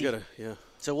 Yeah, Easy. we got to, yeah.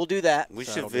 So we'll do that. We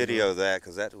should video that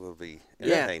because that will be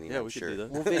entertaining. Yeah, I'm we should sure. do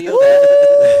that. We'll video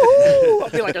that. I'll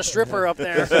be like a stripper up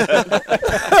there.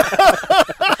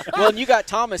 Well, and you got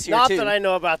Thomas here, Not too. that I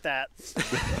know about that.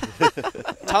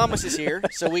 Thomas is here,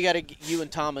 so we got to you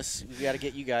and Thomas. We got to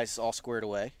get you guys all squared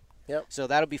away. Yep. So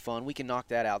that'll be fun. We can knock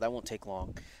that out. That won't take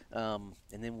long, and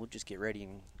then we'll just get ready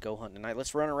and go hunting tonight.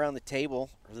 Let's run around the table,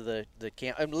 the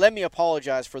camp. And let me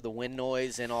apologize for the wind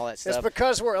noise and all that It's stuff.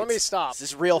 because let me stop. This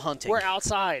is real hunting. We're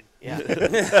outside. Yeah.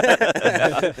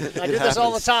 I do this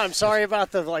all the time. Sorry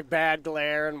about the bad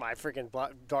glare and my freaking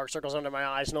dark circles under my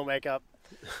eyes, no makeup.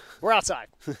 We're outside.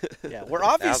 Yeah. We're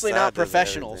obviously Outside not does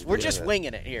professionals. everything. We're just Yeah.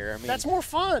 winging it here. I mean, That's more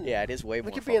fun. Yeah, it is way We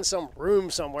more could fun. be in some room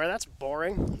somewhere. That's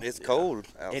boring. It's cold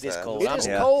outside. It is cold. It is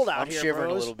Yeah. cold out I'm here, shivering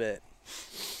bros. a little bit.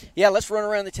 Yeah, let's run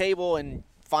around the table and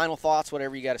final thoughts,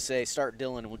 whatever you got to say. Start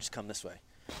Dylan, and we'll just come this way.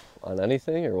 On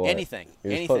anything or what? Anything.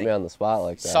 You're just Anything. putting me on the spot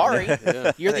like that. Sorry,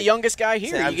 you're the youngest guy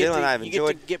here. See, I'm You get Dylan. to- I've you get to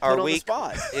enjoyed get put our on the week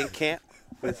spot. in camp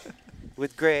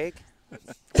with Greg.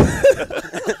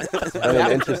 It's been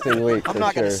an interesting week. I'm for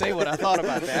not going to sure. say what I thought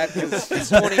about that because it's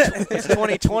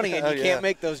 2020 and Oh, you yeah. can't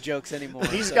make those jokes anymore.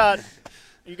 You so. got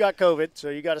COVID, so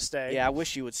you got to stay. Yeah, I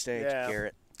wish you would stay, Yeah.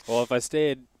 Garrett. Well, if I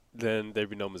stayed, then there'd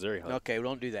be no Missouri hunt. Okay, well,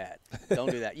 don't do that. Don't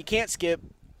do that. You can't skip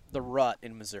the rut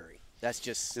in Missouri. That's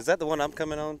just Is that the one I'm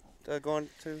coming on going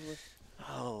to?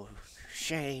 oh,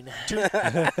 Shane.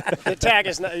 The tag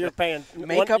is not. You're paying.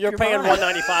 Make up you're your paying mind.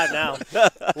 $195 now.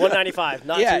 $195.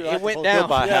 Not Yeah, two, it not the went full- down. You'll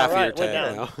buy Yeah, half of right. your Went tag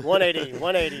down. now. 180.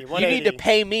 180. You 180. need to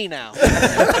pay me now.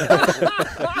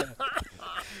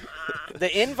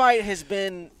 The invite has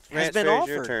been Ranch been Fair's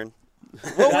your offered. turn.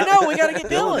 Well, we know we got to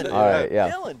get Dylan. All right,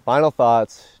 yeah. Dylan. Final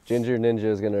thoughts. Ginger Ninja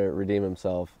is going to redeem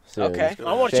himself soon. Okay.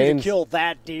 I want you Shane's- to kill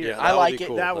that deer. Yeah, I that would like be it.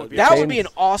 cool. That would be That would be an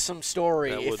Shane's- awesome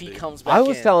story That if would he be. comes back I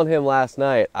was in. telling him last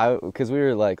night, because we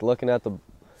were like looking at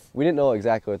we didn't know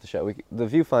exactly what the shot. The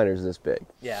viewfinder is this big,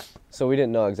 Yeah. so we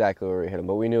didn't know exactly where we hit him,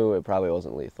 but we knew it probably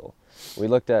wasn't lethal. We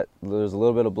looked at, there was a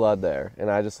little bit of blood there, and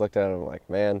I just looked at him like,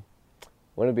 man,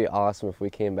 wouldn't it be awesome if we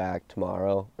came back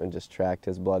tomorrow and just tracked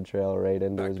his blood trail right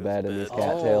into Back his to his bed and bed. his Oh,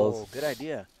 cattails? good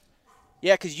idea.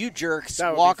 Yeah, because you jerks That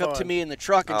would be walk up to fun. me in the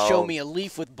truck and show Oh. me a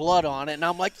leaf with blood on it, and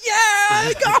I'm like, yeah,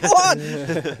 I got one.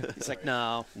 He's like,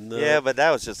 no. No. Yeah, but that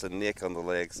was just a nick on the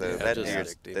leg, so Yeah, that just deer's,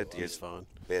 nicked him. that He's deer's fine.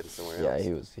 bedding somewhere Yeah,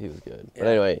 else. he was good. Yeah. But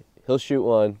anyway, he'll shoot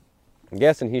one. I'm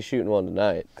guessing he's shooting one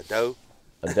tonight. A doe.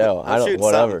 A doe. I I'm don't. shooting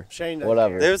Whatever. Shane doesn't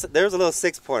Whatever. There's a little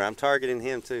 6-pointer. I'm targeting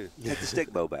him too. Take the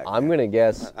stick bow back. I'm gonna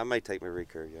guess I may take my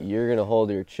recurve. Yeah. you're gonna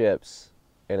hold your chips,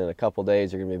 and in a couple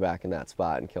days you're gonna be back in that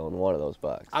spot and killing one of those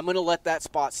bucks. I'm going to let that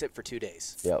spot sit for 2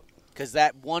 days. Yep. Because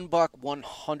that one buck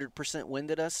 100%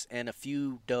 winded us, and a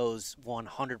few does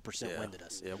 100% winded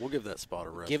us. Yeah, we'll give that spot a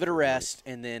rest. Give it a for night. rest,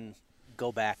 and then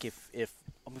go back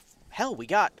hell, we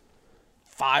got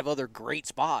 5 other great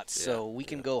spots, so we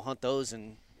can go hunt those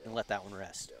and let that one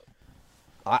rest.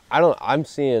 I'm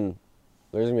seeing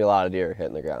there's gonna be a lot of deer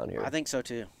hitting the ground here. I think so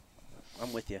too.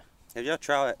 I'm with you. Have y'all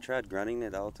tried grunting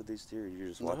at all to these deer? Or you're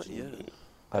just Not watching. yet.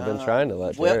 I've been trying to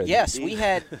let Well, Jared. yes, we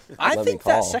had. I Let me think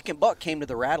that call. second buck came to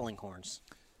the rattling horns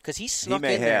because he snuck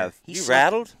may in there. have. He You snuck-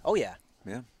 rattled? Oh yeah.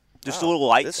 Yeah. Just a little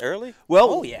light. This early? Well,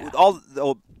 Oh, yeah.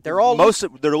 they're all most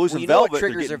of, they're losing Well, you know velvet. what they're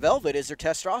triggers their getting- velvet is their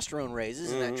testosterone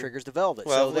raises, and that triggers the velvet.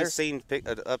 Well, so we've they're seen an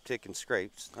uptick in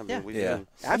scrapes. I mean, Yeah. we've Yeah. been,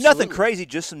 Nothing Absolutely. crazy,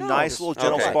 just some nice little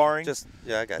gentle okay. sparring. Just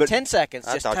I got. But- 10 seconds.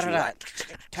 I Just thought you ta-da-da,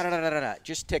 ta-da-da-da-da,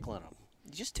 just tickling them.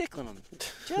 Just tickling them.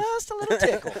 Just a little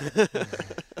tickle.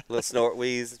 little snort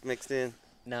wheeze mixed in.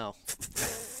 No.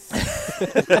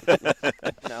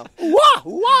 No. Wah,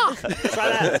 wah. Try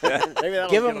that. Maybe that'll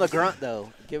Give get him the grunt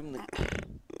though. Give him the.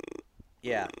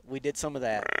 Yeah, we did some of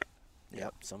that.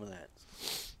 Yep, some of that.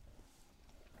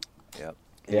 Yep.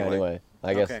 Yeah. Anyway,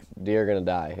 I guess Okay. deer are gonna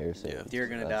die here soon. Yeah. Deer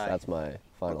gonna That's- die. That's my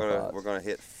final thoughts. We're gonna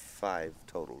hit 5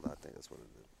 total. I think that's what it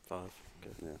is. 5.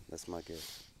 Okay. Yeah, that's my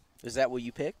guess. Is that what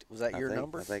you picked? Was that your I think,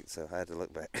 number? I think so. I had to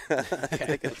look back. I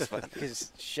think it was 5.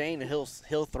 Because Shane, he'll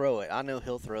throw it. I know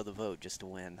he'll throw the vote just to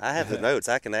win. I have the notes.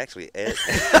 I can actually edit.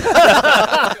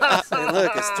 And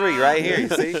look, it's 3 right here. You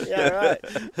see? Yeah, right.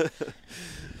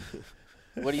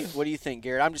 What do you think,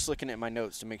 Garrett? I'm just looking at my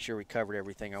notes to make sure we covered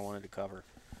everything I wanted to cover.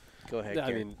 Go ahead, Yeah, I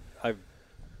Garrett. mean, I've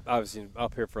obviously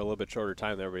up here for a little bit shorter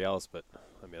time than everybody else, but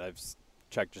I mean, I've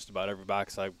checked just about every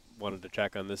box I wanted to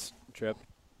check on this trip.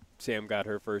 Sam got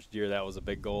her first deer. That was a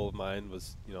big goal of mine.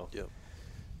 Was Yep.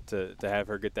 to have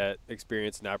her get that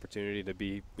experience and opportunity to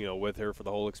be, with her for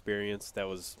the whole experience. That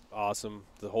was awesome.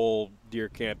 The whole deer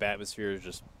camp atmosphere is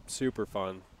just super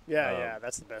fun. Yeah,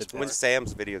 that's the best part. When's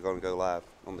Sam's video going to go live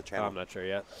on the channel? I'm not sure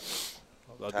yet.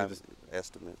 I'll do this.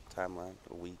 Estimate timeline,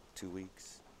 a week, 2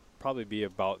 weeks. Probably be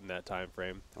about in that time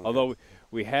frame. Okay. Although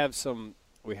we have some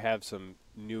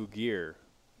new gear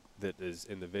that is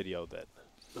in the video that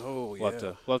Oh, yeah. we'll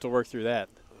have to work through that.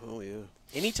 Oh, yeah.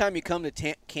 Anytime you come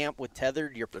to camp with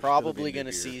tethered, you're There's gonna probably be new going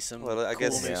to gear. see some Well, I cool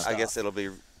guess new I stuff. guess it'll be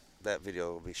that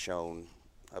video will be shown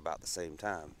about the same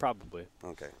time. Probably.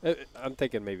 Okay. I'm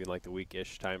thinking maybe like the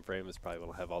week-ish time frame is probably when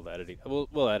we'll have all the editing.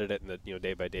 We'll edit it in the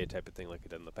day by day type of thing like we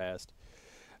did in the past.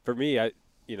 For me, I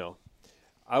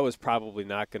was probably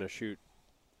not going to shoot,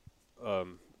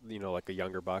 like a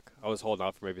younger buck. I was holding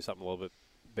out for maybe something a little bit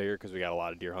bigger because we got a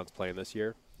lot of deer hunts playing this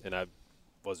year, and I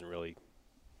wasn't really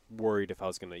worried if I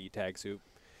was going to eat tag soup.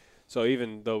 So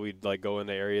even though we'd like go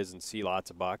into areas and see lots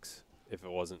of bucks, if it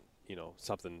wasn't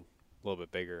something a little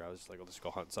bit bigger, I was like, I'll just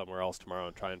go hunt somewhere else tomorrow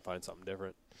and try and find something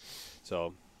different.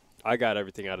 So I got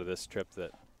everything out of this trip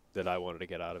that I wanted to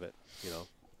get out of it.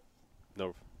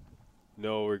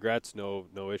 No regrets,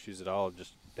 no issues at all.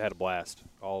 Just had a blast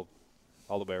all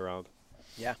the way around.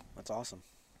 Yeah, that's awesome.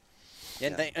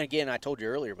 And again, I told you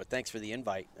earlier, but thanks for the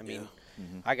invite. I mean,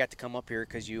 I got to come up here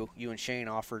because you and Shane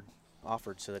offered,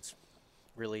 so that's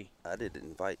really. I didn't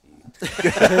invite you.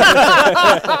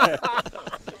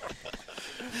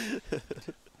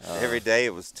 Every day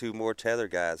it was 2 more tether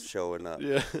guys showing up.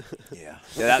 Yeah.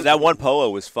 Yeah, that one polo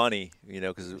was funny,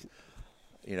 because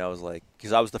I was like,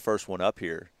 because I was the first one up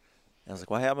here. And I was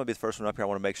like, well, hey, I'm going to be the first one up here. I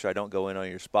want to make sure I don't go in on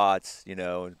your spots, and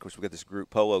of course we got this group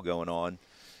polo going on.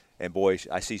 And, boy,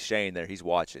 I see Shane there. He's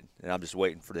watching, and I'm just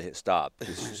waiting for the hit stop.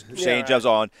 Shane jumps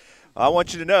on. I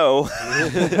want you to know,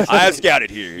 I have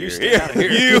scouted here. He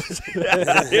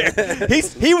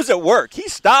was at work. He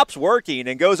stops working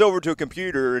and goes over to a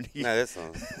computer. And No, this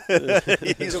one.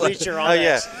 He's Oh,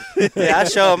 yeah. Yeah, I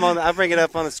show him I bring it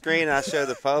up on the screen, and I show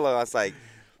the polo. I was like,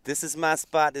 this is my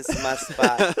spot. This is my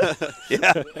spot.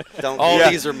 Yeah.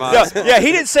 These are mine. Yeah,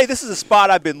 he didn't say this is a spot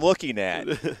I've been looking at.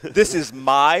 This is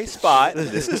my spot.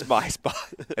 This is my spot.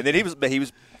 And then he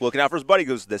was looking out for his buddy. He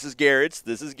goes, this is Garrett's.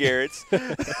 This is Garrett's.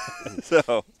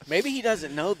 So Maybe he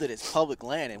doesn't know that it's public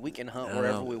land and we can hunt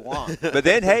wherever we want. But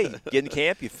then, hey, get in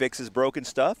camp, you fix his broken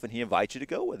stuff, and he invites you to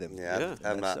go with him. Yeah,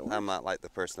 I'm not like the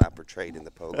person I portrayed in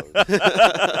the polo.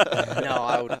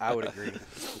 No, I would agree.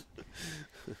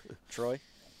 Troy,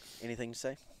 anything to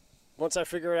say? Once I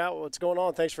figure out what's going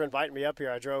on, thanks for inviting me up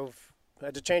here. I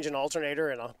had to change an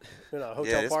alternator in a hotel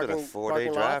Yeah, it's been a parking 4-day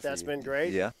lot. drive for That's you. been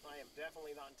great. Yeah. I am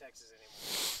definitely not in Texas anymore.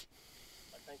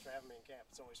 But thanks for having me in camp.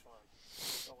 It's always fun.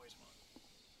 It's always fun.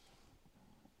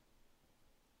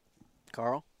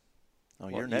 Carl? Oh,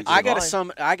 you're next. I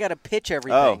gotta pitch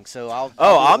everything, so I'll do it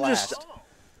last.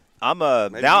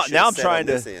 Maybe now you should I'm sit trying on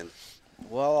to. this end.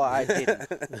 Well, I didn't.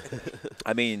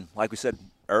 I mean, like we said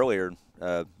earlier,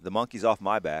 the monkey's off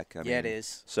my back. I mean, it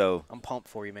is. So I'm pumped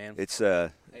for you, man. it's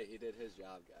Hey, he did his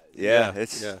job, guys. yeah,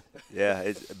 Yeah.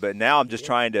 It's but now I'm just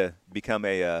trying to become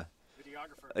a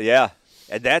Videographer. yeah,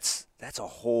 and that's a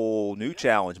whole new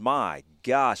challenge. My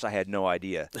gosh, I had no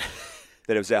idea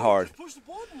that it was that hard. Push the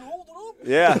button, hold it up.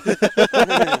 Yeah,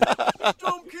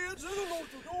 Dumb kids, they don't know what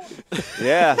they're doing.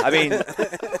 yeah. I mean,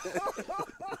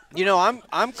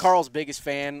 I'm Carl's biggest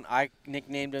fan. I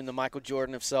nicknamed him the Michael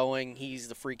Jordan of sewing. He's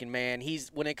the freaking man.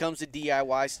 When it comes to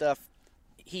DIY stuff,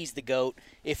 he's the GOAT.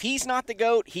 If he's not the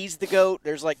GOAT, he's the GOAT.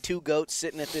 There's like 2 goats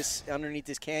sitting underneath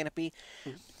this canopy.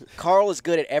 Carl is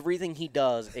good at everything he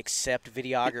does except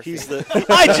videography.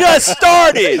 I just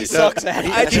started. He sucks at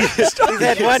it. He's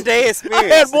had 1 day I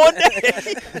experience. had 1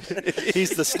 day. He's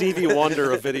the Stevie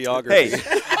Wonder of videography.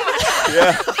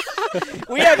 Hey,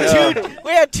 We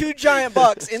had two giant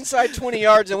bucks inside 20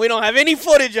 yards, and we don't have any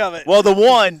footage of it. well, the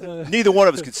one, neither one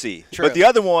of us could see, True. but the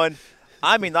other one,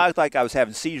 I mean, I looked like I was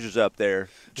having seizures up there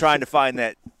trying to find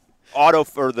that auto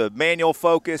or the manual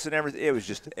focus and everything. It was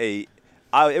just I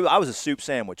was a soup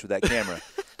sandwich with that camera.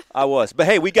 I was. But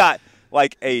hey, we got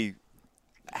like a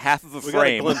half of a We got a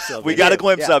frame. glimpse of We him. got a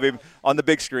glimpse Yeah. of him on the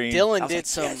big screen. Dylan I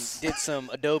was did like, some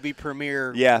Adobe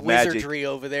Premiere magic. wizardry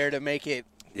over there to make it.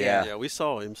 Yeah. Yeah, we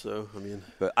saw him, so, I mean.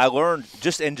 But I learned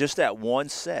just that one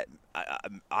set.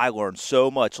 I learned so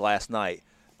much last night.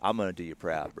 I'm gonna do you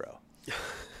proud, bro.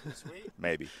 Sweet.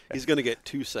 Maybe. He's going to get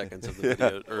 2 seconds of the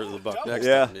video or the buck next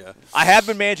Yeah. time. Yeah. I have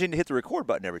been managing to hit the record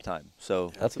button every time,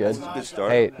 so That's good. That's a good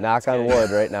start. Hey, knock on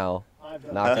wood right now.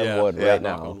 Knock on wood yeah, right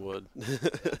knock now. on wood.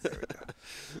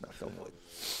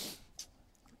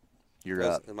 You're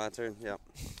up. My turn. Yeah.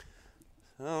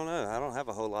 I don't know. I don't have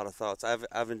a whole lot of thoughts. I've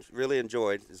really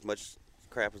enjoyed as much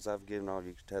crap as I've given all of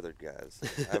you tethered guys.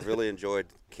 I've really enjoyed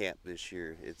camp this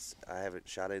year. I haven't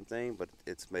shot anything, but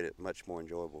it's made it much more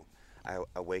enjoyable.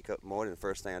 I wake up morning, the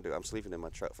first thing I do, I'm sleeping in my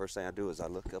truck. First thing I do is I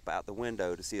look up out the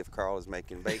window to see if Carl is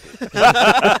making bacon.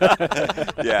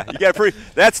 Yeah, you got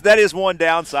that is one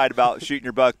downside about shooting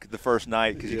your buck the first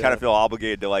night, because you kind of feel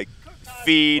obligated to like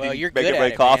feed and you're make good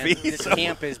everybody at it, coffee. Man. This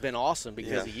camp has been awesome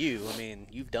because of you. I mean,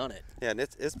 you've done it. Yeah, and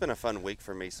it's been a fun week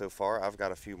for me so far. I've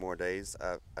got a few more days.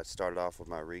 I started off with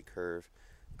my recurve.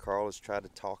 Carl has tried to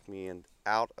talk me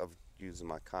out of using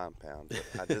my compound.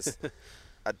 But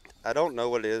I don't know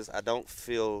what it is. I don't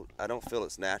feel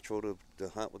it's natural to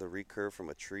hunt with a recurve from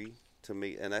a tree to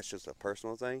me, and that's just a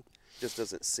personal thing. It just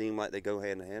doesn't seem like they go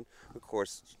hand in hand. Of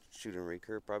course, shooting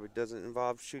recurve probably doesn't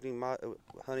involve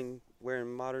hunting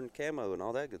wearing modern camo and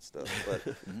all that good stuff.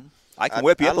 But I can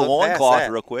whip you up a loincloth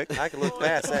real quick. I can look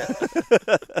past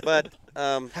that. But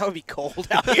that would be cold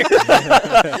out here.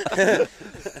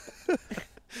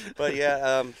 But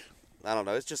yeah, I don't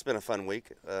know. It's just been a fun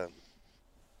week.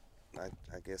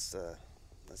 I guess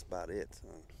that's about it.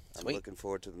 I'm looking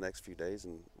forward to the next few days,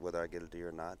 and whether I get a deer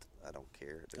or not, I don't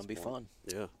care. It's gonna be fun.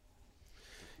 Yeah.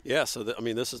 Yeah, so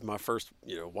this is my first,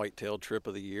 white-tailed trip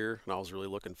of the year, and I was really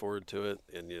looking forward to it.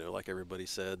 And like everybody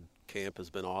said, camp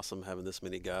has been awesome, having this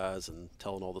many guys and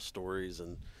telling all the stories,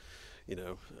 and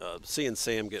seeing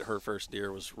Sam get her first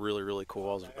deer was really, really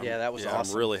cool. That was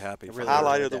awesome. I'm really happy.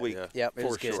 Highlight of the week. Yeah, it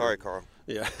was good. Sorry, Carl.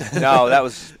 Yeah. No, that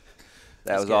was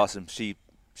awesome. She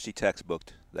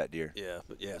textbooked that deer. Yeah,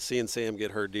 but seeing Sam get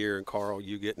her deer and Carl,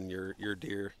 you getting your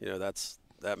deer,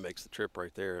 that makes the trip right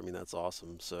there. I mean, that's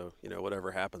awesome. So,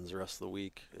 whatever happens the rest of the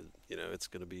week, it's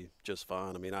going to be just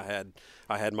fine. I mean, I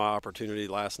had my opportunity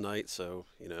last night, so,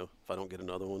 if I don't get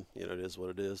another one, it is what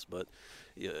it is. But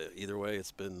either way,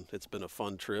 it's been a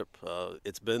fun trip.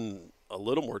 It's been a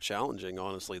little more challenging,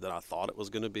 honestly, than I thought it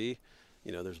was going to be.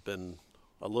 There's been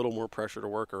a little more pressure to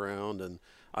work around, and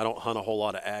I don't hunt a whole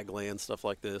lot of ag land, stuff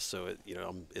like this. So,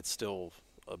 it's still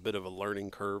a bit of a learning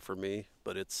curve for me,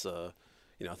 but it's,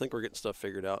 I think we're getting stuff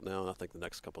figured out now, and I think the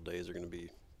next couple of days are going to be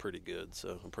pretty good.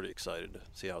 So I'm pretty excited to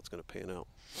see how it's going to pan out.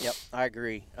 Yep, I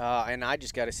agree. And I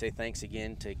just got to say thanks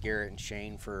again to Garrett and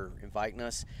Shane for inviting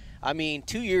us. I mean,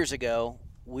 2 years ago,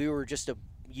 we were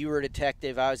you were a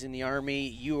detective, I was in the Army,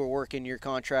 you were working your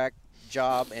contract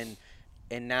job, and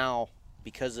now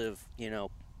because of,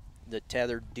 the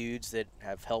tethered dudes that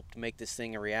have helped make this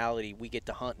thing a reality, we get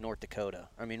to hunt North Dakota.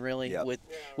 I mean, really,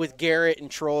 with Garrett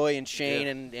and Troy and Shane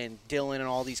and Dylan and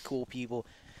all these cool people.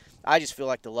 I just feel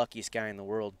like the luckiest guy in the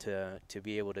world to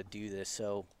be able to do this.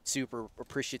 So super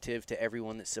appreciative to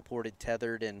everyone that supported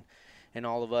Tethered and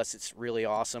all of us. It's really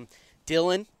awesome.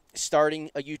 Dylan is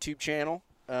starting a YouTube channel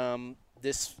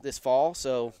this fall,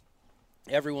 so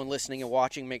everyone listening and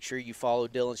watching, make sure you follow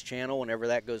Dylan's channel. Whenever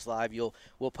that goes live,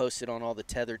 we'll post it on all the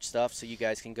Tethered stuff, so you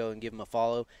guys can go and give him a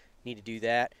follow. Need to do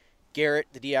that. Garrett,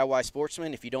 the DIY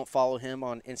Sportsman, if you don't follow him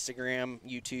on Instagram,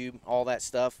 YouTube, all that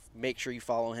stuff, make sure you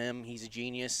follow him. He's a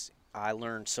genius. I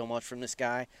learned so much from this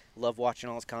guy. Love watching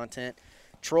all his content.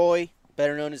 Troy,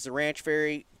 better known as the Ranch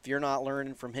Fairy, if you're not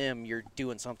learning from him, you're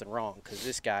doing something wrong, because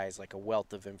this guy is like a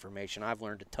wealth of information. I've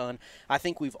learned a ton. I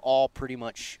think we've all pretty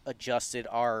much adjusted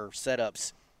our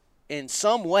setups in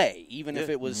some way, even if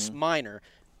it was minor,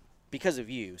 because of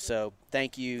you. So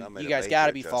thank you. You guys got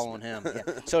to be following him.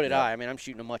 Yeah. So did I. I mean, I'm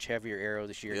shooting a much heavier arrow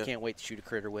this year. Can't wait to shoot a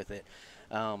critter with it.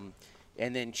 And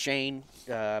then Shane,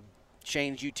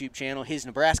 Shane's YouTube channel, his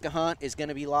Nebraska hunt is going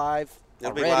to be live.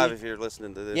 It'll be live if you're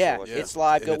listening to this. Yeah, it's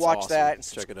live. Go watch that and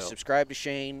check it out. Subscribe to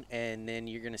Shane, and then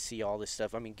you're going to see all this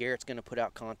stuff. I mean, Garrett's going to put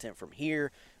out content from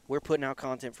here. We're putting out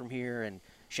content from here, and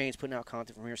Shane's putting out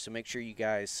content from here. So make sure you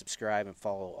guys subscribe and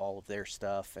follow all of their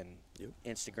stuff and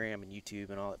Instagram and YouTube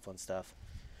and all that fun stuff.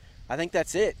 I think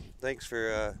that's it. Thanks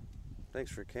for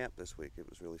camp this week. It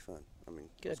was really fun. I mean,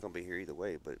 Good. it's going to be here either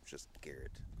way, but it's just Garrett.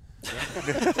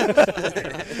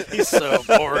 He's so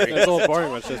boring. It's a little boring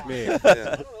when it's just me.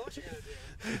 Yeah.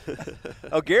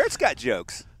 Oh, Garrett's got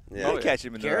jokes. Yeah. I'll catch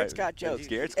him in Garrett's the got jokes.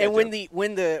 Garrett's got And jokes.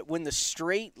 when the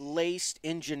straight-laced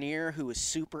engineer who is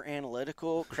super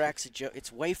analytical cracks a joke,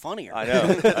 it's way funnier. I know.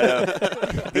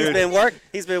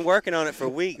 He's been working on it for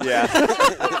weeks. Yeah.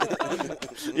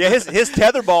 Yeah, his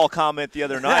tetherball comment the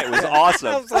other night was awesome.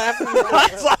 I was laughing. I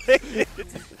was like,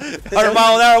 100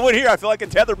 mile an hour wind here. I feel like a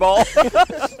tetherball.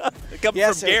 Coming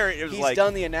from Garrett, it was he's like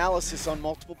done the analysis on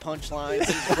multiple punchlines.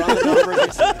 He's run the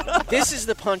numbers. This is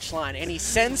the punchline, and he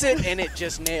sends it, and it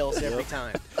just nails every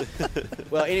time.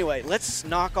 Well, anyway, let's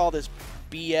knock all this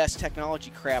BS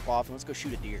technology crap off, and let's go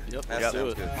shoot a deer. Yep, That let's do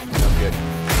sounds it. good. Sounds good.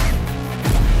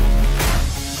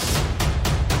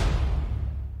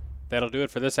 that'll do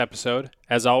it for this episode.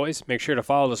 As always, make sure to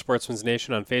follow the Sportsman's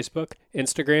Nation on Facebook,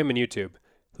 Instagram, and YouTube.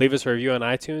 Leave us a review on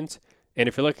iTunes. And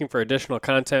if you're looking for additional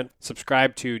content,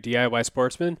 subscribe to DIY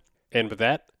Sportsman. And with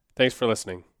that, thanks for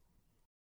listening.